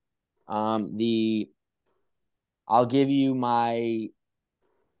week. The I'll give you my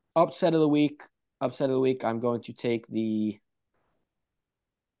upset of the week. Upset of the week. I'm going to take the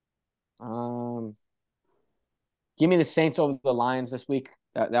give me the Saints over the Lions this week.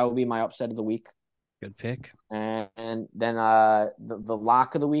 That will be my upset of the week. Good pick. And then the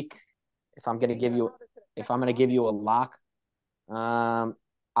lock of the week. If I'm gonna give you a lock, I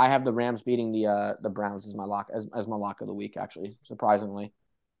have the Rams beating the Browns as my lock as my lock of the week. Actually, surprisingly,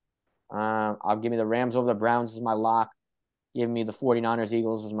 I'll give me the Rams over the Browns as my lock. Give me the 49ers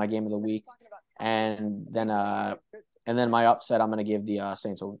Eagles as my game of the week, and then my upset I'm gonna give the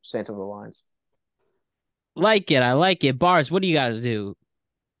Saints over the Lions. Like it. I like it. Bars, what do you got to do?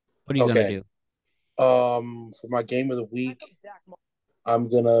 What are you going to Okay. do? For my game of the week, I'm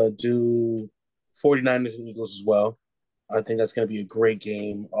gonna do 49ers and Eagles as well. I think that's gonna be a great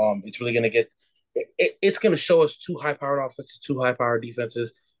game. It's really gonna it's gonna show us 2 high-powered offenses, 2 high-powered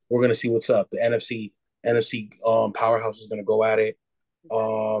defenses. We're gonna see what's up. The NFC powerhouse is gonna go at it.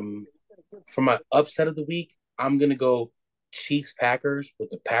 For my upset of the week, I'm gonna go Chiefs Packers with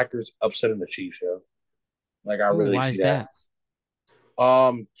the Packers upsetting the Chiefs, yo. Like I Ooh, really why see is that.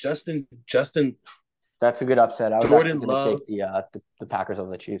 that? Justin That's a good upset. I was Jordan actually going to Love take the Packers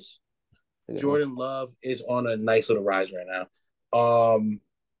over the Chiefs. A good one. Jordan Love is on a nice little rise right now.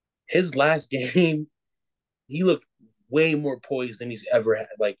 His last game, he looked way more poised than he's ever had.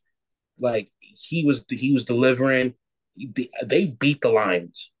 Like he was delivering. They beat the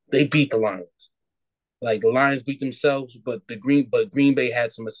Lions. They beat the Lions. Like the Lions beat themselves, but Green Bay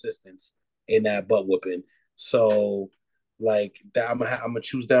had some assistance in that butt whooping. So like that, I'm gonna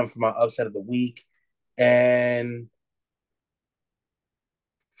choose them for my upset of the week, and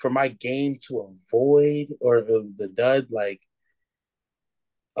for my game to avoid or the dud, like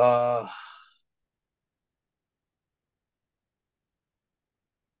uh,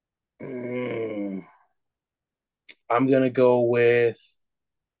 mm, I'm gonna go with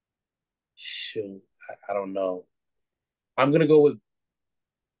shoot. I don't know. I'm gonna go with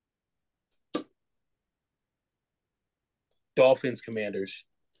Dolphins Commanders.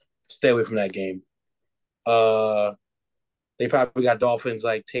 Stay away from that game. Uh, they probably got Dolphins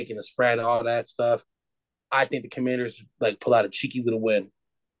like taking the spread, all that stuff. I think the Commanders like pull out a cheeky little win,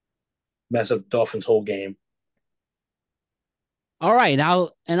 mess up Dolphins' whole game. All right,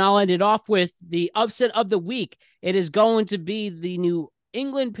 I'll end it off with the upset of the week. It is going to be the New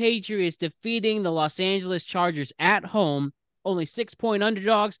England Patriots defeating the Los Angeles Chargers at home, only 6-point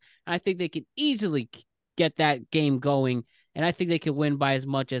underdogs. And I think they can easily get that game going, and I think they can win by as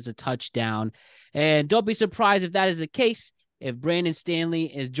much as a touchdown. And don't be surprised if that is the case. If Brandon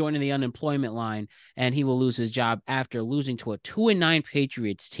Stanley is joining the unemployment line, and he will lose his job after losing to a 2-9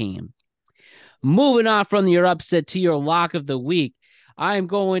 Patriots team. Moving on from your upset to your lock of the week, I am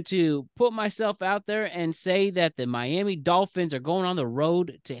going to put myself out there and say that the Miami Dolphins are going on the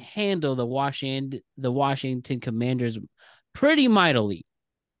road to handle the Washington Commanders pretty mightily,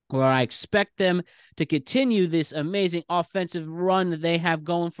 where I expect them to continue this amazing offensive run that they have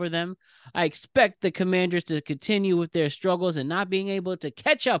going for them. I expect the Commanders to continue with their struggles and not being able to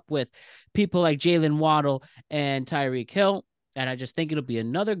catch up with people like Jalen Waddle and Tyreek Hill. And I just think it'll be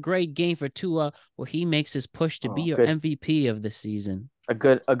another great game for Tua where he makes his push to be your good. MVP of the season. A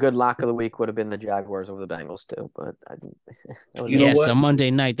good lock of the week would have been the Jaguars over the Bengals too, but You know what? So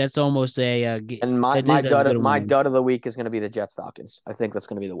Monday night, that's almost a and my dud of the week is going to be the Jets Falcons. I think that's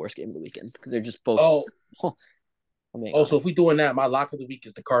going to be the worst game of the weekend because they're just both. So if we're doing that, my lock of the week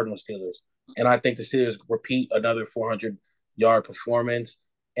is the Cardinals Steelers, and I think the Steelers repeat another 400-yard performance,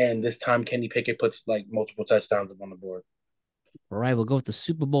 and this time Kenny Pickett puts like multiple touchdowns up on the board. All right, we'll go with the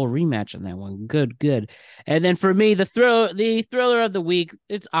Super Bowl rematch on that one. Good. And then for me, the thriller of the week,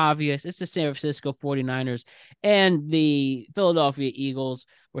 it's obvious. It's the San Francisco 49ers and the Philadelphia Eagles,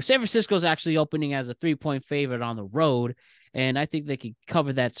 where San Francisco's actually opening as a 3-point favorite on the road. And I think they could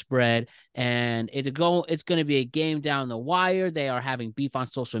cover that spread. And it's going to be a game down the wire. They are having beef on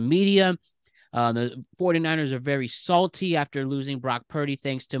social media. The 49ers are very salty after losing Brock Purdy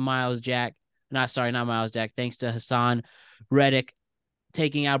thanks to not Miles Jack, thanks to Hassan Reddick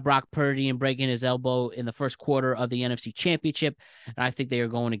taking out Brock Purdy and breaking his elbow in the first quarter of the NFC Championship. And I think they are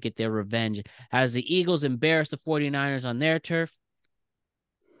going to get their revenge. As the Eagles embarrass the 49ers on their turf,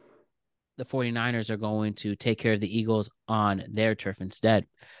 the 49ers are going to take care of the Eagles on their turf instead.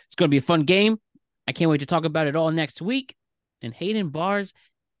 It's going to be a fun game. I can't wait to talk about it all next week. And Hayden, Bars,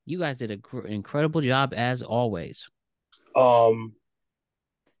 you guys did an incredible job as always. Can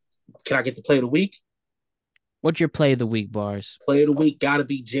I get the play of the week? What's your play of the week, Bars? Play of the week got to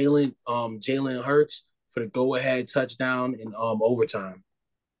be Jalen Hurts for the go-ahead touchdown in overtime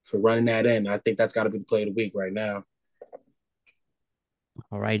for running that in. I think that's got to be the play of the week right now.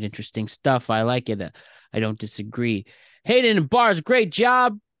 All right, interesting stuff. I like it. I don't disagree. Hayden and Bars, great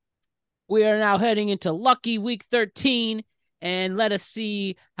job. We are now heading into lucky week 13, and let us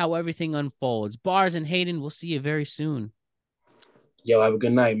see how everything unfolds. Bars and Hayden, we'll see you very soon. Yo, have a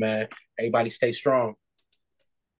good night, man. Everybody stay strong.